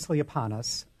obviously upon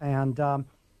us, and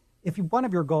if one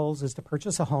of your goals is to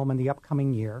purchase a home in the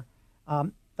upcoming year,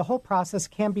 the whole process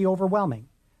can be overwhelming.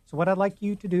 So what I'd like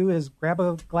you to do is grab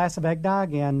a glass of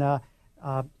eggnog and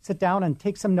sit down and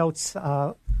take some notes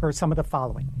for some of the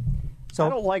following. So, I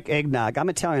don't like eggnog. I'm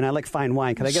Italian. I like fine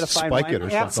wine. Can I get a fine wine? Spike it or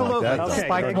something Absolutely. like that. Okay.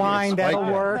 Spiked wine,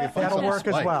 that'll work. That'll work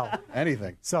as Spike. well.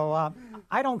 Anything. So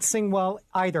I don't sing well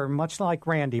either, much like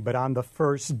Randy, but on the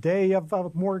first day of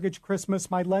mortgage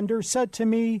Christmas, my lender said to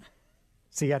me,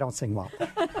 see, I don't sing well.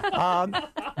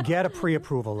 Get a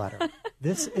pre-approval letter.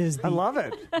 I love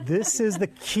it. This is the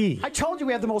key. I told you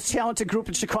we have the most talented group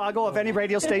in Chicago of any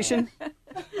radio station.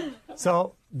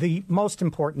 So the most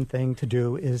important thing to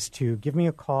do is to give me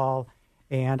a call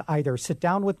and either sit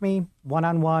down with me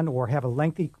one-on-one or have a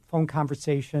lengthy phone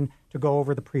conversation to go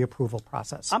over the pre-approval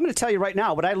process. I'm going to tell you right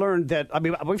now what I learned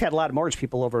we've had a lot of mortgage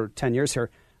people over 10 years here.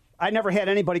 I never had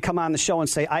anybody come on the show and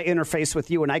say, I interface with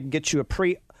you and I can get you a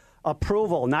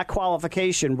pre-approval, not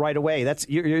qualification, right away. I think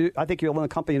you're the only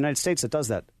company in the United States that does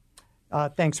that.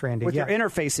 Thanks, Randy. With your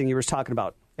interfacing you were talking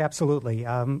about. Absolutely.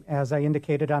 As I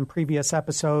indicated on previous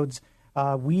episodes,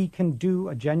 we can do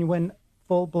a genuine,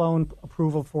 full-blown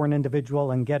approval for an individual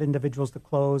and get individuals to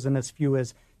close in as few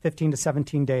as 15 to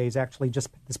 17 days. Actually, just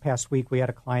this past week, we had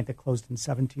a client that closed in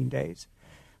 17 days.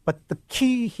 But the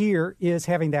key here is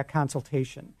having that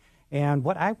consultation. And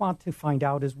what I want to find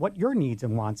out is what your needs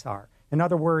and wants are. In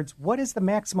other words, what is the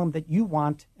maximum that you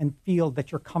want and feel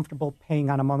that you're comfortable paying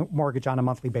on a mortgage on a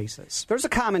monthly basis? There's a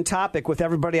common topic with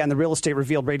everybody on the Real Estate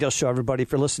Revealed radio show, everybody,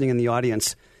 if you're listening in the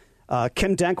audience.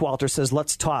 Kim Denkwalter says,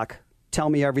 let's talk. Tell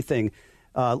me everything.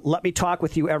 Let me talk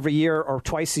with you every year or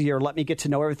twice a year. Let me get to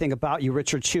know everything about you,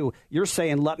 Richard Chu. You're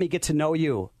saying, let me get to know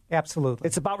you. Absolutely.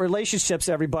 It's about relationships,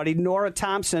 everybody. Nora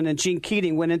Thompson and Gene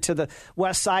Keating went into the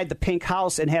West Side, the Pink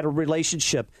House, and had a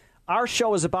relationship. Our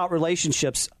show is about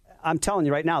relationships. I'm telling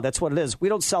you right now, that's what it is. We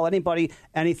don't sell anybody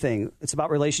anything. It's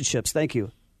about relationships. Thank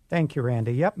you. Thank you,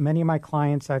 Randy. Yep, many of my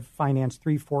clients, I've financed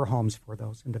 3-4 homes for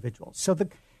those individuals. So the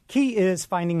key is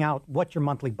finding out what your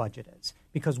monthly budget is,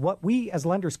 because what we as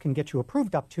lenders can get you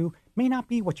approved up to may not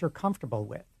be what you're comfortable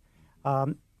with.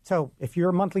 So if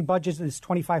your monthly budget is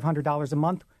 $2,500 a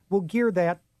month, we'll gear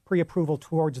that pre-approval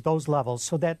towards those levels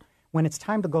so that when it's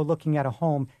time to go looking at a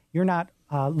home, you're not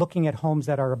looking at homes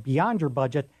that are beyond your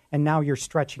budget, and now you're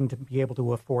stretching to be able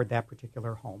to afford that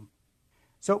particular home.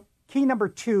 So key number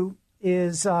 2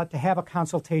 is to have a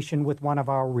consultation with one of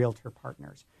our realtor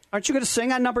partners. Aren't you going to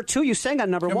sing on number 2? You sang on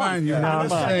number 1. On, you on the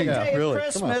second sing. day of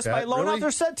Christmas, my loan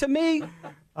officer said to me,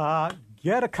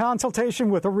 get a consultation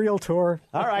with a realtor.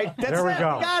 All right. That's there we it.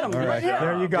 go. Got him. All right.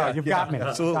 There you go. You've got me.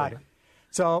 Absolutely. Got it.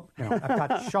 So I've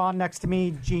got Sean next to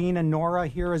me, Jean and Nora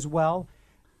here as well.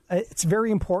 It's very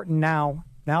important now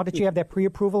that you have that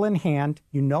pre-approval in hand,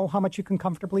 you know how much you can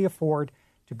comfortably afford,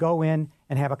 to go in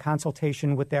and have a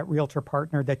consultation with that realtor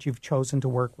partner that you've chosen to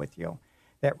work with you.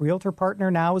 That realtor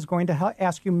partner now is going to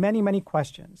ask you many, many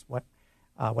questions. What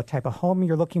type of home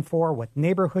you're looking for, what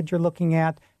neighborhood you're looking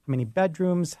at, how many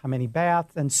bedrooms, how many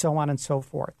baths, and so on and so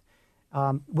forth.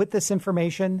 With this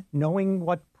information, knowing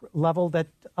what level that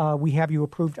we have you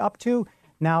approved up to,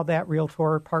 now that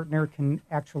realtor partner can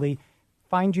actually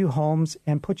find you homes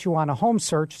and put you on a home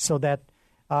search so that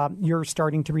you're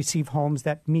starting to receive homes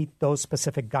that meet those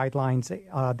specific guidelines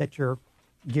that you're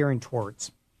gearing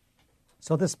towards.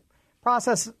 So this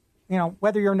process,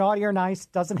 whether you're naughty or nice,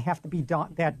 doesn't have to be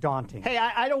that daunting. Hey,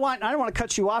 I don't want to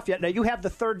cut you off yet. Now, you have the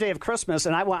third day of Christmas,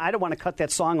 and I don't want to cut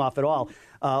that song off at all.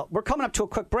 We're coming up to a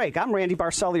quick break. I'm Randy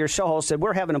Barcella, your show host, and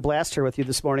we're having a blast here with you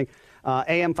this morning.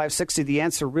 AM 560, The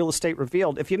Answer, Real Estate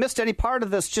Revealed. If you missed any part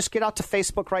of this, just get out to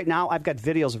Facebook right now. I've got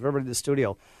videos of everybody in the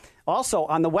studio. Also,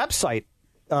 on the website,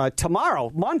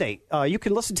 tomorrow, Monday, you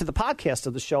can listen to the podcast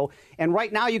of the show. And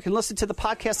right now, you can listen to the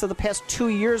podcast of the past 2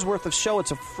 years' worth of show. It's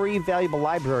a free, valuable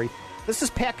library. This is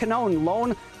Pat Cannone,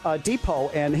 Loan Depot,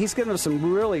 and he's giving us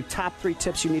some really top 3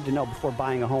 tips you need to know before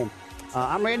buying a home.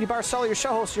 I'm Randy Barcella, your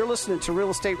show host. You're listening to Real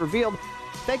Estate Revealed.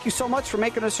 Thank you so much for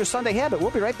making us your Sunday habit.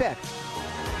 We'll be right back.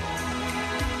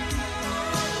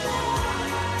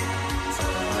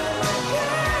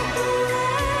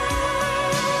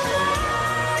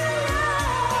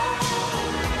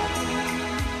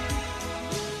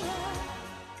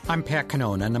 I'm Pat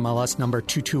Cannone, NMLS number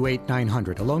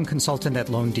 228900, a loan consultant at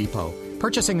Loan Depot.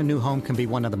 Purchasing a new home can be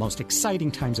one of the most exciting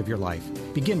times of your life.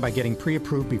 Begin by getting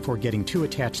pre-approved before getting too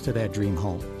attached to that dream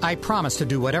home. I promise to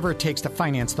do whatever it takes to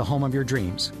finance the home of your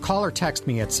dreams. Call or text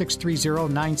me at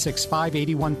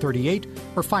 630-965-8138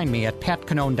 or find me at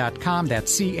patcannone.com.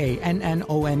 That's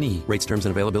CANNONE. Rates, terms,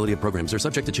 and availability of programs are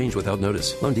subject to change without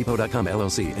notice. LoanDepot.com,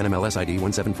 LLC, NMLS ID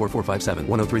 1744457,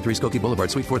 1033 Skokie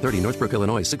Boulevard, Suite 430, Northbrook,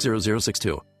 Illinois,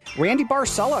 60062. Randy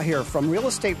Barcella here from Real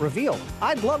Estate Revealed.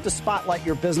 I'd love to spotlight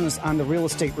your business on the Real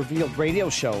Estate Revealed radio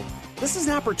show. This is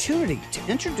an opportunity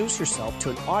to introduce yourself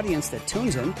to an audience that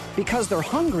tunes in because they're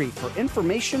hungry for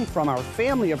information from our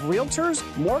family of realtors,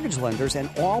 mortgage lenders,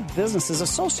 and all businesses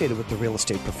associated with the real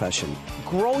estate profession.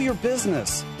 Grow your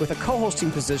business with a co-hosting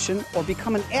position or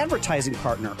become an advertising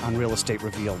partner on Real Estate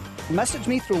Revealed. Message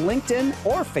me through LinkedIn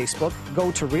or Facebook.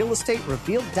 Go to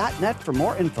realestaterevealed.net for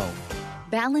more info.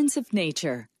 Balance of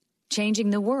Nature. Changing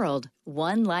the world,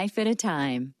 one life at a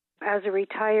time. As a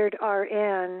retired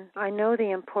RN, I know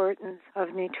the importance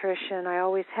of nutrition. I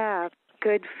always have.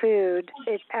 Good food.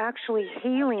 It's actually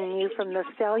healing you from the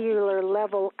cellular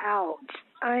level out.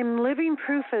 I'm living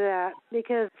proof of that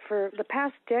because for the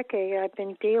past decade, I've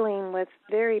been dealing with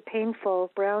very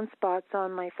painful brown spots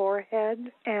on my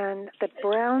forehead. And the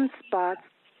brown spots,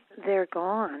 they're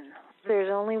gone.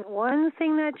 There's only one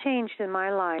thing that changed in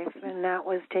my life, and that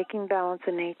was taking Balance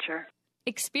of Nature.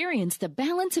 Experience the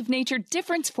Balance of Nature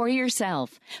difference for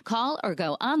yourself. Call or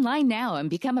go online now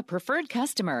and become a preferred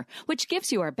customer, which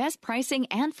gives you our best pricing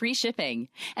and free shipping.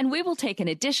 And we will take an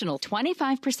additional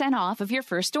 25% off of your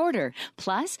first order.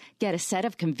 Plus, get a set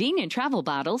of convenient travel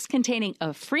bottles containing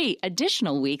a free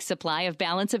additional week's supply of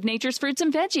Balance of Nature's fruits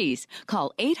and veggies.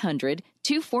 Call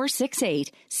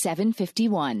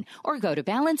 800-2468-751 or go to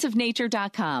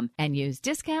balanceofnature.com and use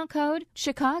discount code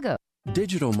Chicago.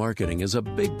 Digital marketing is a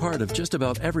big part of just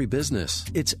about every business.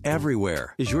 It's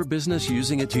everywhere. Is your business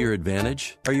using it to your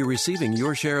advantage? Are you receiving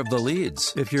your share of the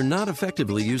leads? If you're not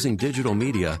effectively using digital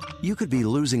media, you could be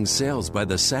losing sales by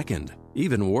the second.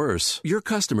 Even worse, your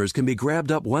customers can be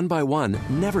grabbed up one by one,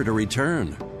 never to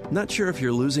return. Not sure if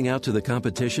you're losing out to the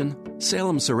competition?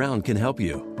 Salem Surround can help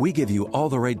you. We give you all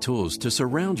the right tools to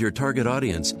surround your target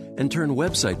audience and turn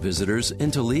website visitors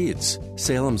into leads.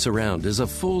 Salem Surround is a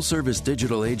full-service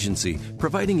digital agency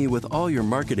providing you with all your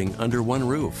marketing under one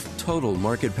roof. Total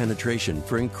market penetration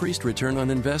for increased return on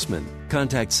investment.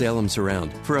 Contact Salem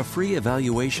Surround for a free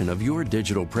evaluation of your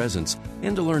digital presence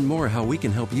and to learn more how we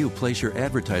can help you place your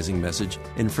advertising message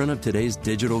in front of today's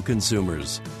digital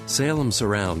consumers. Salem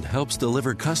Surround helps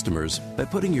deliver customers by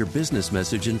putting your business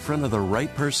message in front of the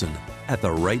right person at the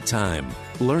right time.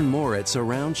 Learn more at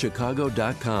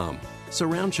surroundchicago.com.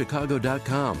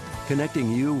 Surroundchicago.com, connecting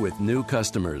you with new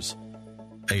customers.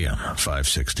 AM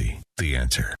 560, The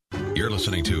Answer. You're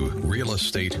listening to Real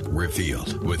Estate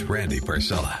Revealed with Randy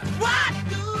Barcella.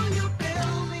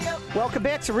 Welcome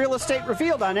back to Real Estate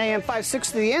Revealed on AM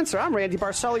 560 The Answer. I'm Randy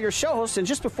Barcella, your show host, and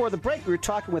just before the break, we were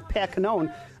talking with Pat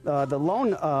Cannone,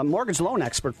 the mortgage loan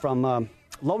expert from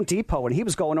Loan Depot, and he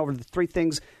was going over the three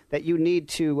things that you need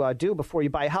to do before you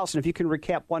buy a house. And if you can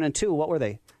recap 1 and 2, what were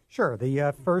they? Sure.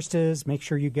 The first is make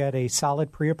sure you get a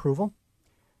solid pre-approval.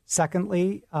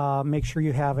 Secondly, make sure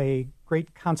you have a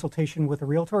great consultation with a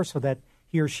realtor so that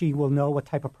he or she will know what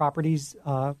type of properties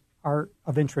are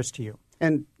of interest to you.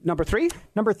 And number 3?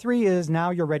 Number 3 is now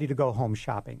you're ready to go home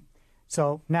shopping.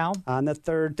 So now, on the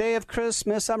third day of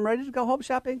Christmas, I'm ready to go home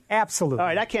shopping? Absolutely. All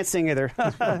right, I can't sing either.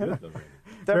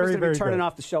 They're going to be turning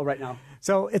off the show right now.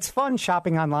 So it's fun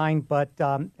shopping online, but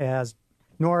as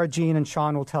Nora, Jean, and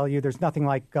Sean will tell you, there's nothing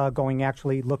like going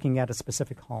actually looking at a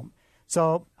specific home.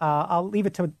 So I'll leave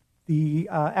it to the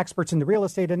experts in the real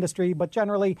estate industry, but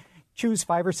generally choose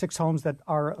 5 or 6 homes that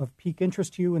are of peak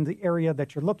interest to you in the area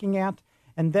that you're looking at.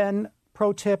 And then,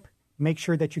 pro tip, make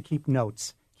sure that you keep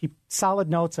notes. Keep solid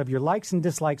notes of your likes and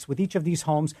dislikes with each of these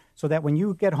homes so that when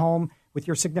you get home with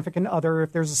your significant other,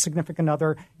 if there's a significant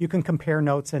other, you can compare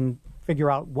notes and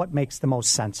figure out what makes the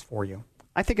most sense for you.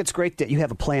 I think it's great that you have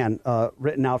a plan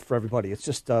written out for everybody. It's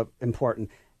just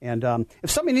important. And if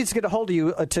somebody needs to get a hold of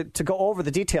you to go over the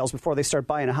details before they start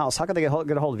buying a house, how can they get a hold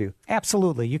of you?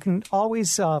 Absolutely. You can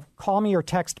always call me or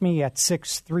text me at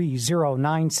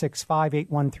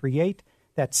 630-965-8138.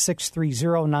 That's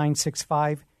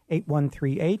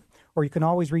 630-965-8138. Or you can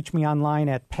always reach me online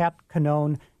at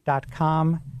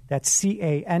patcannone.com. That's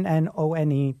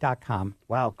CANNONE.com.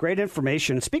 Wow, great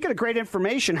information. Speaking of great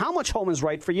information, how much home is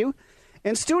right for you?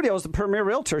 In studio is the premier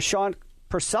realtor, Sean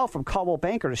Purcell from Caldwell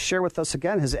Banker, to share with us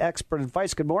again his expert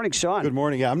advice. Good morning, Sean. Good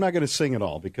morning. Yeah, I'm not going to sing at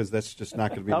all because that's just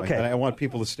not going to be okay. I want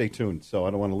people to stay tuned, so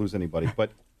I don't want to lose anybody.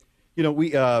 But, you know,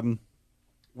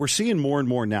 we're seeing more and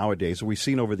more nowadays, we've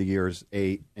seen over the years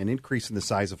an increase in the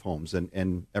size of homes.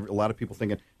 And a lot of people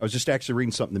thinking, I was just actually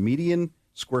reading something, the median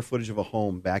square footage of a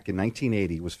home back in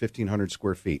 1980 was 1,500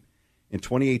 square feet. In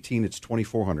 2018, it's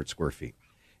 2,400 square feet.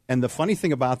 And the funny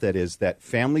thing about that is that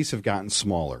families have gotten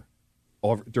smaller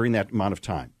during that amount of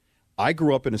time. I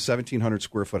grew up in a 1,700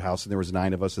 square foot house, and there was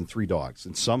 9 of us and 3 dogs.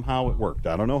 And somehow it worked.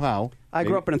 I don't know how. I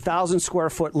grew up in a 1,000 square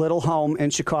foot little home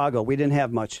in Chicago. We didn't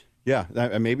have much. Yeah,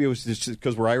 maybe it was just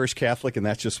because we're Irish Catholic, and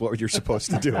that's just what you're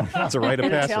supposed to do. It's a rite of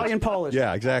passage. Italian Polish.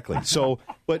 Yeah, exactly. So,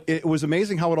 but it was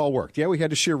amazing how it all worked. Yeah, we had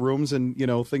to share rooms and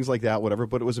things like that, whatever.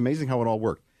 But it was amazing how it all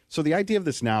worked. So the idea of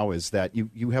this now is that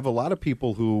you have a lot of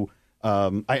people who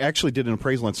I actually did an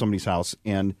appraisal on somebody's house,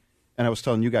 and I was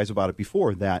telling you guys about it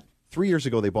before that 3 years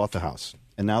ago they bought the house,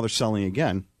 and now they're selling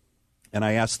again. And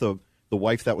I asked the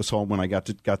wife that was home when I got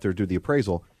there to do the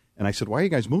appraisal. And I said, why are you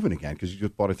guys moving again? Because you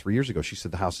just bought it 3 years ago. She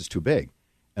said, the house is too big.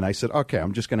 And I said, okay,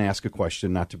 I'm just going to ask a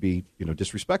question, not to be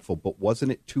disrespectful, but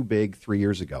wasn't it too big 3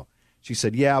 years ago? She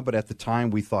said, yeah, but at the time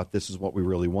we thought this is what we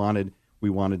really wanted. We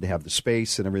wanted to have the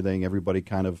space and everything. Everybody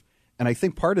kind of, and I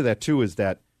think part of that too is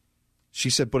that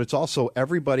she said, but it's also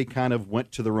everybody kind of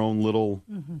went to their own little,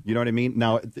 you know what I mean?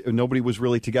 Now, nobody was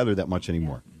really together that much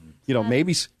anymore. Yeah.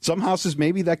 Maybe some houses,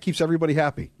 maybe that keeps everybody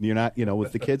happy. You're not,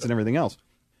 with the kids and everything else.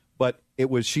 But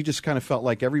she just kind of felt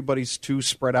like everybody's too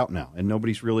spread out now, and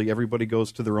everybody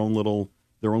goes to their own little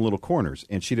corners,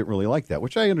 and she didn't really like that,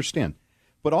 which I understand.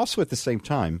 But also at the same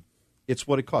time, it's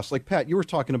what it costs. Like Pat, you were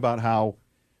talking about how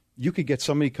you could get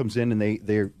somebody comes in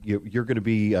and you're going to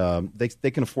be they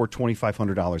can afford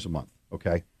 $2,500 a month.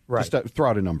 Okay, right. Just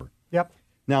throw out a number. Yep.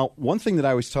 Now, one thing that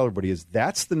I always tell everybody is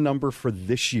that's the number for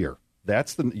this year.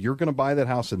 You're going to buy that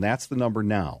house, and that's the number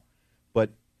now.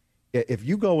 But if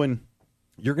you go in.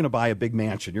 You're going to buy a big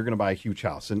mansion. You're going to buy a huge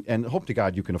house. And hope to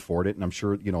God you can afford it. And I'm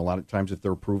sure, a lot of times if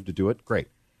they're approved to do it, great.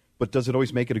 But does it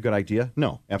always make it a good idea?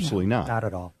 No, absolutely not. Not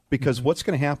at all. Because what's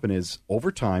going to happen is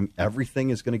over time,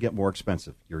 everything is going to get more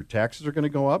expensive. Your taxes are going to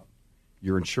go up.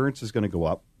 Your insurance is going to go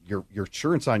up. Your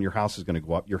insurance on your house is going to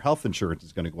go up. Your health insurance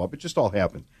is going to go up. It just all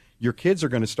happens. Your kids are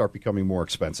going to start becoming more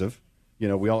expensive. You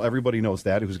know, everybody knows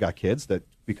that who's got kids that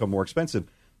become more expensive.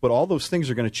 But all those things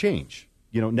are going to change.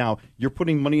 You know, now you're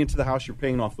putting money into the house, you're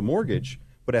paying off the mortgage,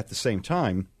 but at the same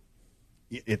time,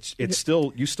 it's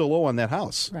still you still owe on that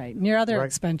house. Right. And your other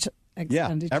expenditures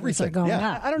are going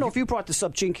up. I don't know if you brought this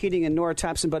up, Gene Keating and Nora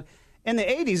Thompson, but in the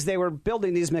 80s, they were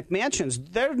building these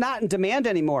McMansions. They're not in demand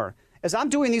anymore. As I'm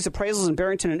doing these appraisals in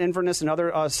Barrington and Inverness and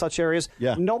other such areas,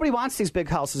 nobody wants these big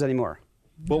houses anymore.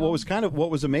 Well, what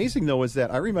was amazing, though, is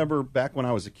that I remember back when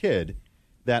I was a kid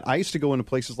that I used to go into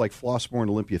places like Flossmoor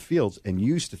and Olympia Fields and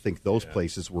used to think those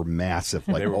places were massive.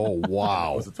 Like, oh,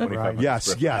 wow. Was it 2,500 Yes,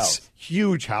 square foot yes. house?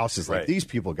 Huge houses. Like, these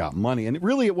people got money. And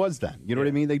it was then. You know what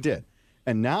I mean? They did.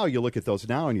 And now you look at those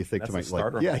now and you think to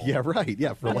myself, like,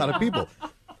 right. For a lot of people.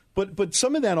 But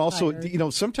some of that also, you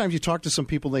know, sometimes you talk to some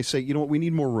people and they say, you know what, we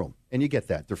need more room. And you get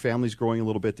that. Their family's growing a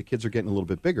little bit. The kids are getting a little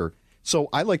bit bigger. So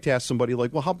I like to ask somebody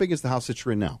like, well, how big is the house that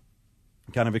you're in now?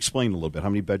 Kind of explain a little bit how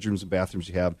many bedrooms and bathrooms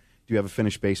you have. Do you have a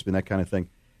finished basement, that kind of thing?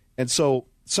 And so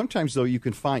sometimes, though, you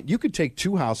could take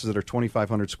two houses that are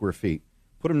 2,500 square feet,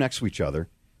 put them next to each other.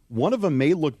 One of them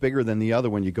may look bigger than the other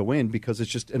when you go in because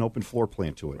it's just an open floor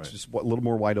plan to it. It's just a little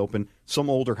more wide open. Some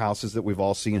older houses that we've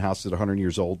all seen, houses that are 100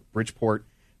 years old, Bridgeport,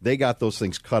 they got those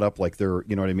things cut up like they're,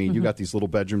 you know what I mean? Mm-hmm. You got these little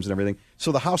bedrooms and everything.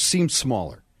 So the house seems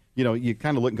smaller. You know, you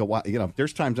kind of look and go, wow, you know,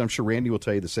 there's times, I'm sure Randy will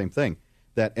tell you the same thing,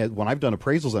 that when I've done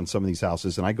appraisals on some of these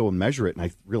houses and I go and measure it and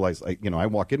I realize, I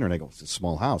walk in there and I go, it's a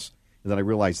small house. And then I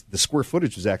realize the square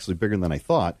footage is actually bigger than I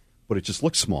thought, but it just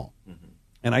looks small. Mm-hmm.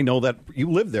 And I know that you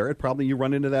live there, you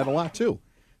run into that a lot too.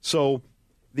 So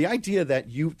the idea that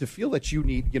to feel that you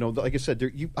need, you know, like I said,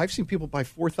 I've seen people buy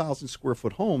 4,000 square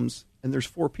foot homes and there's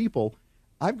 4 people.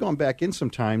 I've gone back in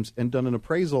sometimes and done an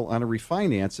appraisal on a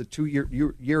refinance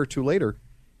a year or two later.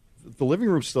 The living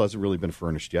room still hasn't really been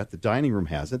furnished yet. The dining room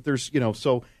hasn't. There's, you know,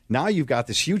 so now you've got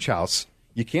this huge house.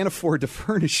 You can't afford to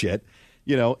furnish it,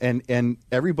 you know, and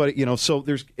everybody, you know, so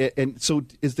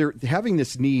is there having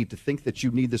this need to think that you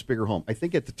need this bigger home? I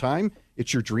think at the time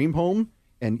it's your dream home.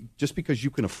 And just because you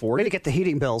can afford to get the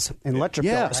heating bills and electric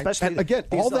bill, especially and again,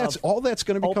 all that's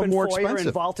going to become more expensive. Open foyer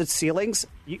and vaulted ceilings.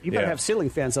 You better have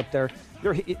ceiling fans up there.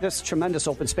 There's tremendous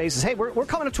open spaces. Hey, we're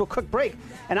coming up to a quick break,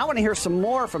 and I want to hear some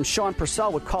more from Sean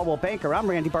Purcell with Coldwell Banker. I'm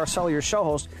Randy Barcella, your show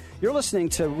host. You're listening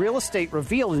to Real Estate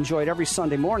Revealed. Enjoy it every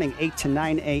Sunday morning, 8 to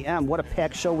 9 a.m. What a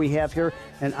packed show we have here,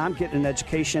 and I'm getting an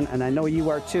education, and I know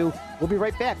you are too. We'll be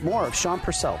right back. More of Sean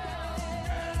Purcell.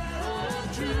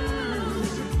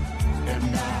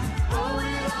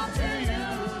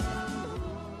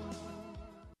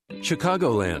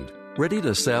 Chicagoland. Ready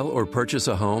to sell or purchase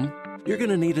a home? You're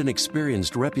going to need an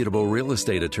experienced, reputable real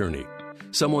estate attorney.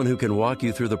 Someone who can walk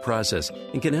you through the process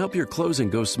and can help your closing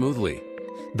go smoothly.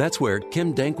 That's where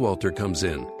Kim Dankwalter comes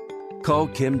in. Call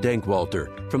Kim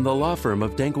Dankwalter from the law firm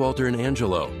of Dankwalter &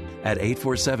 Angelo at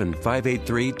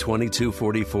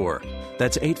 847-583-2244.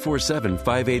 That's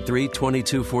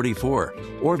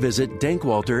 847-583-2244. Or visit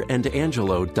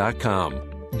dankwalterandangelo.com.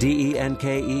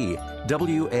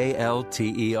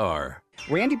 DENKEWALTER.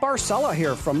 Randy Barcella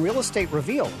here from Real Estate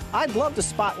Revealed. I'd love to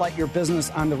spotlight your business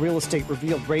on the Real Estate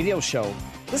Revealed radio show.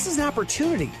 This is an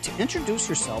opportunity to introduce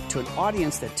yourself to an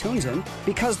audience that tunes in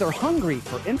because they're hungry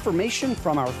for information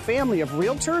from our family of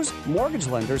realtors, mortgage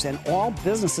lenders, and all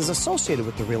businesses associated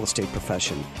with the real estate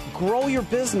profession. Grow your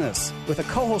business with a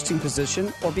co-hosting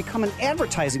position or become an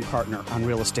advertising partner on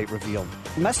Real Estate Revealed.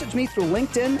 Message me through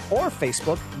LinkedIn or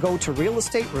Facebook. Go to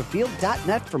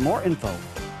realestaterevealed.net for more info.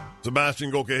 Sebastian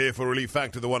Gorka here for Relief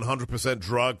Factor, the 100%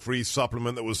 drug-free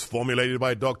supplement that was formulated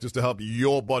by doctors to help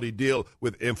your body deal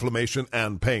with inflammation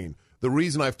and pain. The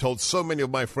reason I've told so many of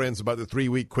my friends about the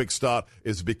 3-week quick start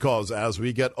is because as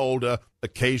we get older,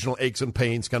 occasional aches and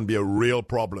pains can be a real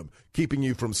problem, keeping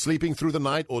you from sleeping through the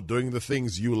night or doing the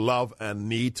things you love and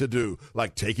need to do,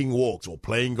 like taking walks or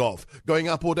playing golf, going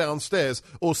up or down stairs,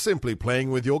 or simply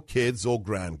playing with your kids or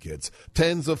grandkids.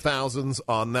 Tens of thousands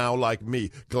are now like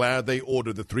me, glad they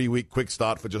ordered the 3-week quick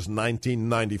start for just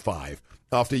 $19.95.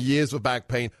 After years of back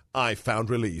pain, I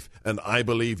found relief, and I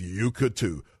believe you could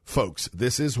too. Folks,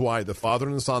 this is why the father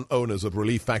and son owners of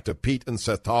Relief Factor, Pete and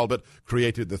Seth Talbot,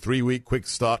 created the 3-week quick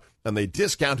start, and they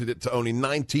discounted it to only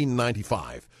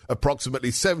 $19.95.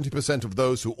 Approximately 70% of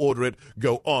those who order it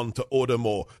go on to order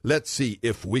more. Let's see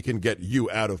if we can get you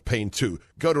out of pain too.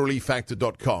 Go to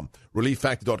ReliefFactor.com,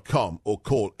 ReliefFactor.com, or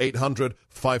call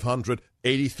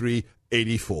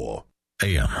 800-500-8384.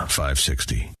 AM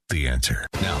 560, The Answer.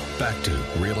 Now, back to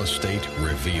Real Estate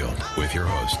Revealed with your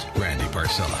host, Randy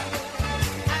Barcella.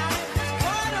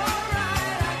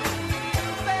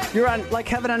 You're on like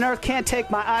heaven on earth. Can't take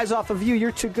my eyes off of you.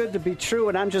 You're too good to be true,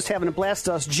 and I'm just having a blast.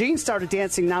 Gene started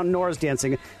dancing. Now Nora's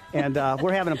dancing, and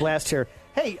we're having a blast here.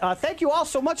 Hey, thank you all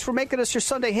so much for making us your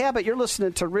Sunday habit. You're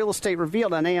listening to Real Estate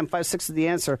Revealed on AM 560 The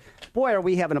Answer. Boy, are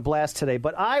we having a blast today.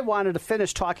 But I wanted to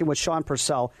finish talking with Sean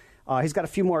Purcell. He's got a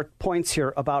few more points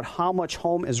here about how much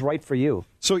home is right for you.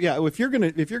 So yeah, if you're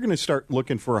gonna start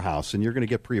looking for a house and you're gonna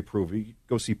get pre-approved, you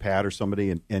go see Pat or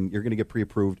somebody, and you're gonna get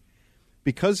pre-approved.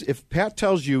 Because if Pat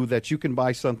tells you that you can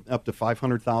buy something up to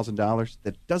 $500,000,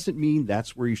 that doesn't mean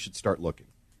that's where you should start looking.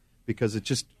 Because it's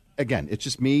just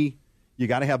me. You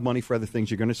got to have money for other things.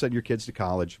 You're going to send your kids to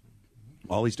college,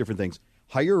 all these different things.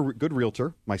 Hire a good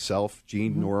realtor, myself,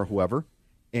 Gene, Nora, whoever,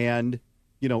 and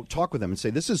talk with them and say,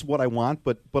 this is what I want,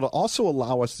 but also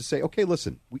allow us to say, okay,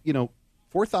 listen,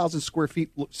 4,000 square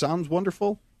feet sounds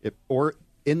wonderful, or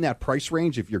in that price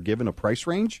range if you're given a price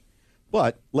range.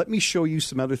 But let me show you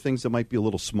some other things that might be a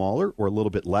little smaller or a little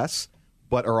bit less,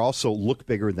 but are also look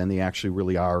bigger than they actually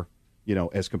really are,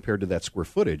 as compared to that square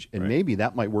footage. And maybe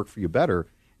that might work for you better,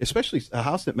 especially a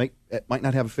house that might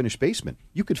not have a finished basement.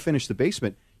 You could finish the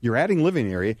basement. You're adding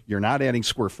living area. You're not adding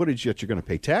square footage that you're going to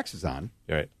pay taxes on.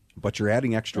 Right. But you're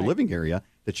adding extra living area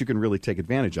that you can really take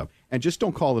advantage of. And just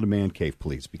don't call it a man cave,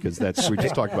 please, because we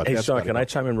just talked about that. Hey, Sean, can I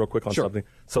chime in real quick on something?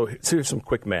 So here's some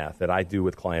quick math that I do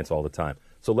with clients all the time.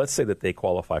 So let's say that they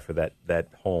qualify for that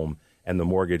home, and the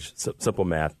mortgage, simple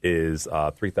math, is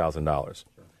 $3,000.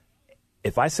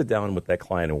 If I sit down with that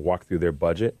client and walk through their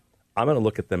budget, I'm going to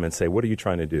look at them and say, what are you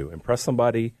trying to do? Impress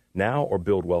somebody now or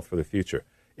build wealth for the future?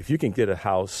 If you can get a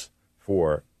house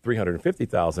for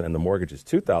 $350,000 and the mortgage is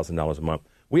 $2,000 a month,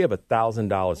 we have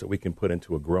 $1,000 that we can put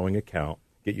into a growing account,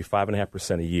 get you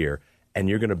 5.5% a year, and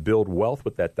you're going to build wealth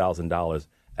with that $1,000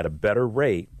 at a better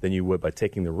rate than you would by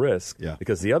taking the risk,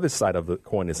 because the other side of the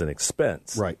coin is an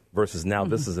expense, versus now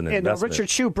this is an investment. And Richard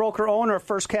Chu, broker-owner of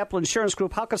First Capital Insurance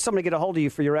Group, how can somebody get a hold of you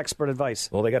for your expert advice?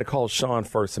 Well, they got to call Sean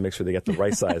first to make sure they get the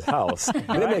right size house, and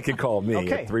then they can call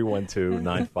me at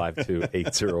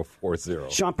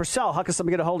 312-952-8040. Sean Purcell, how can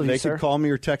somebody get a hold of you, sir? They can call me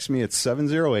or text me at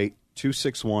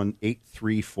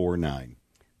 708-261-8349.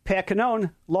 Pat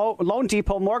Cannone, Loan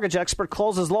Depot mortgage expert,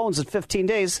 closes loans in 15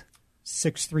 days.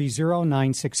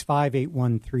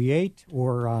 630-965-8138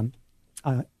 or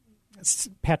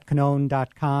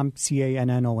patcannone.com,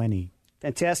 CANNONE.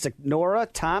 Fantastic. Nora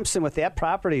Thompson with App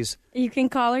Properties. You can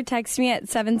call or text me at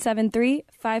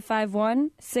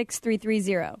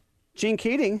 773-551-6330. Gene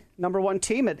Keating, number one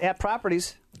team at App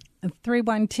Properties.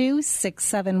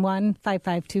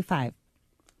 312-671-5525.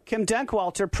 Kim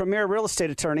Denkwalter, premier real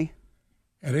estate attorney.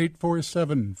 At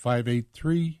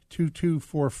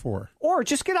 847-583-2244. Or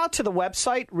just get out to the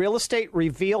website,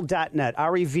 realestaterevealed.net,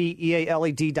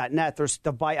 REVEALED.net. There's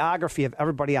the biography of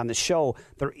everybody on the show,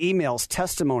 their emails,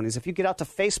 testimonies. If you get out to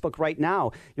Facebook right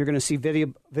now, you're going to see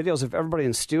videos of everybody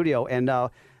in studio. And,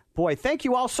 boy, thank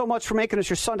you all so much for making us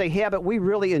your Sunday habit. We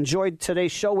really enjoyed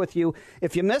today's show with you.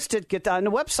 If you missed it, get on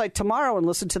the website tomorrow and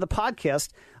listen to the podcast.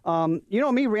 You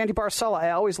know me, Randy Barcella, I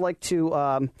always like to,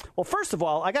 well, first of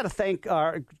all, I got to thank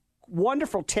our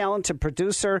wonderful, talented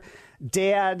producer,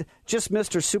 dad, just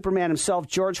Mr. Superman himself,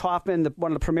 George Hoffman,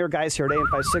 one of the premier guys here at AM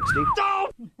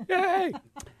 560. Yay!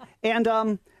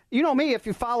 And, you know me, if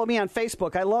you follow me on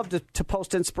Facebook, I love to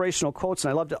post inspirational quotes,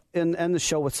 and I love to end the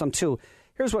show with some, too.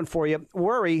 Here's one for you.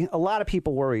 Worry, a lot of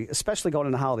people worry, especially going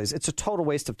into the holidays. It's a total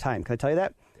waste of time. Can I tell you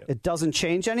that? Yep. It doesn't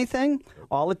change anything.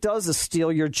 All it does is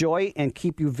steal your joy and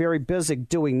keep you very busy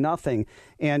doing nothing.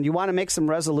 And you want to make some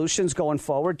resolutions going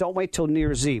forward. Don't wait till New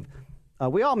Year's Eve.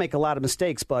 We all make a lot of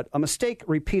mistakes, but a mistake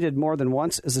repeated more than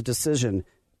once is a decision.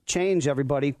 Change,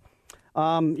 everybody.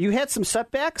 You had some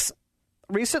setbacks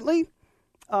recently.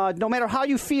 No matter how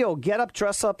you feel, get up,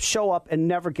 dress up, show up, and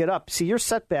never get up. See, your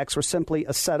setbacks were simply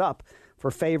a setup for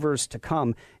favors to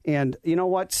come. And you know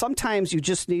what? Sometimes you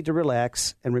just need to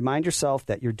relax and remind yourself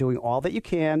that you're doing all that you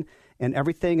can and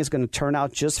everything is going to turn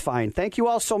out just fine. Thank you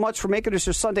all so much for making this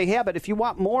your Sunday habit. If you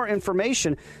want more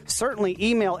information, certainly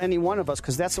email any one of us,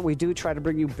 because that's what we do, try to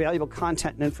bring you valuable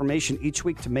content and information each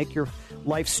week to make your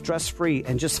life stress-free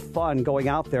and just fun going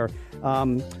out there.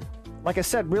 Like I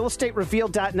said,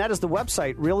 realestaterevealed.net is the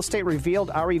website.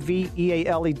 Realestaterevealed,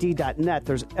 REVEALED.net.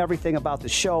 There's everything about the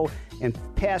show and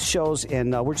past shows,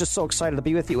 and we're just so excited to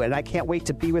be with you. And I can't wait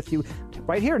to be with you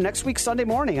right here next week, Sunday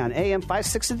morning on AM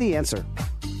 560 The Answer.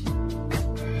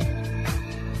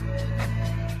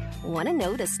 Want to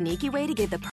know the sneaky way to give the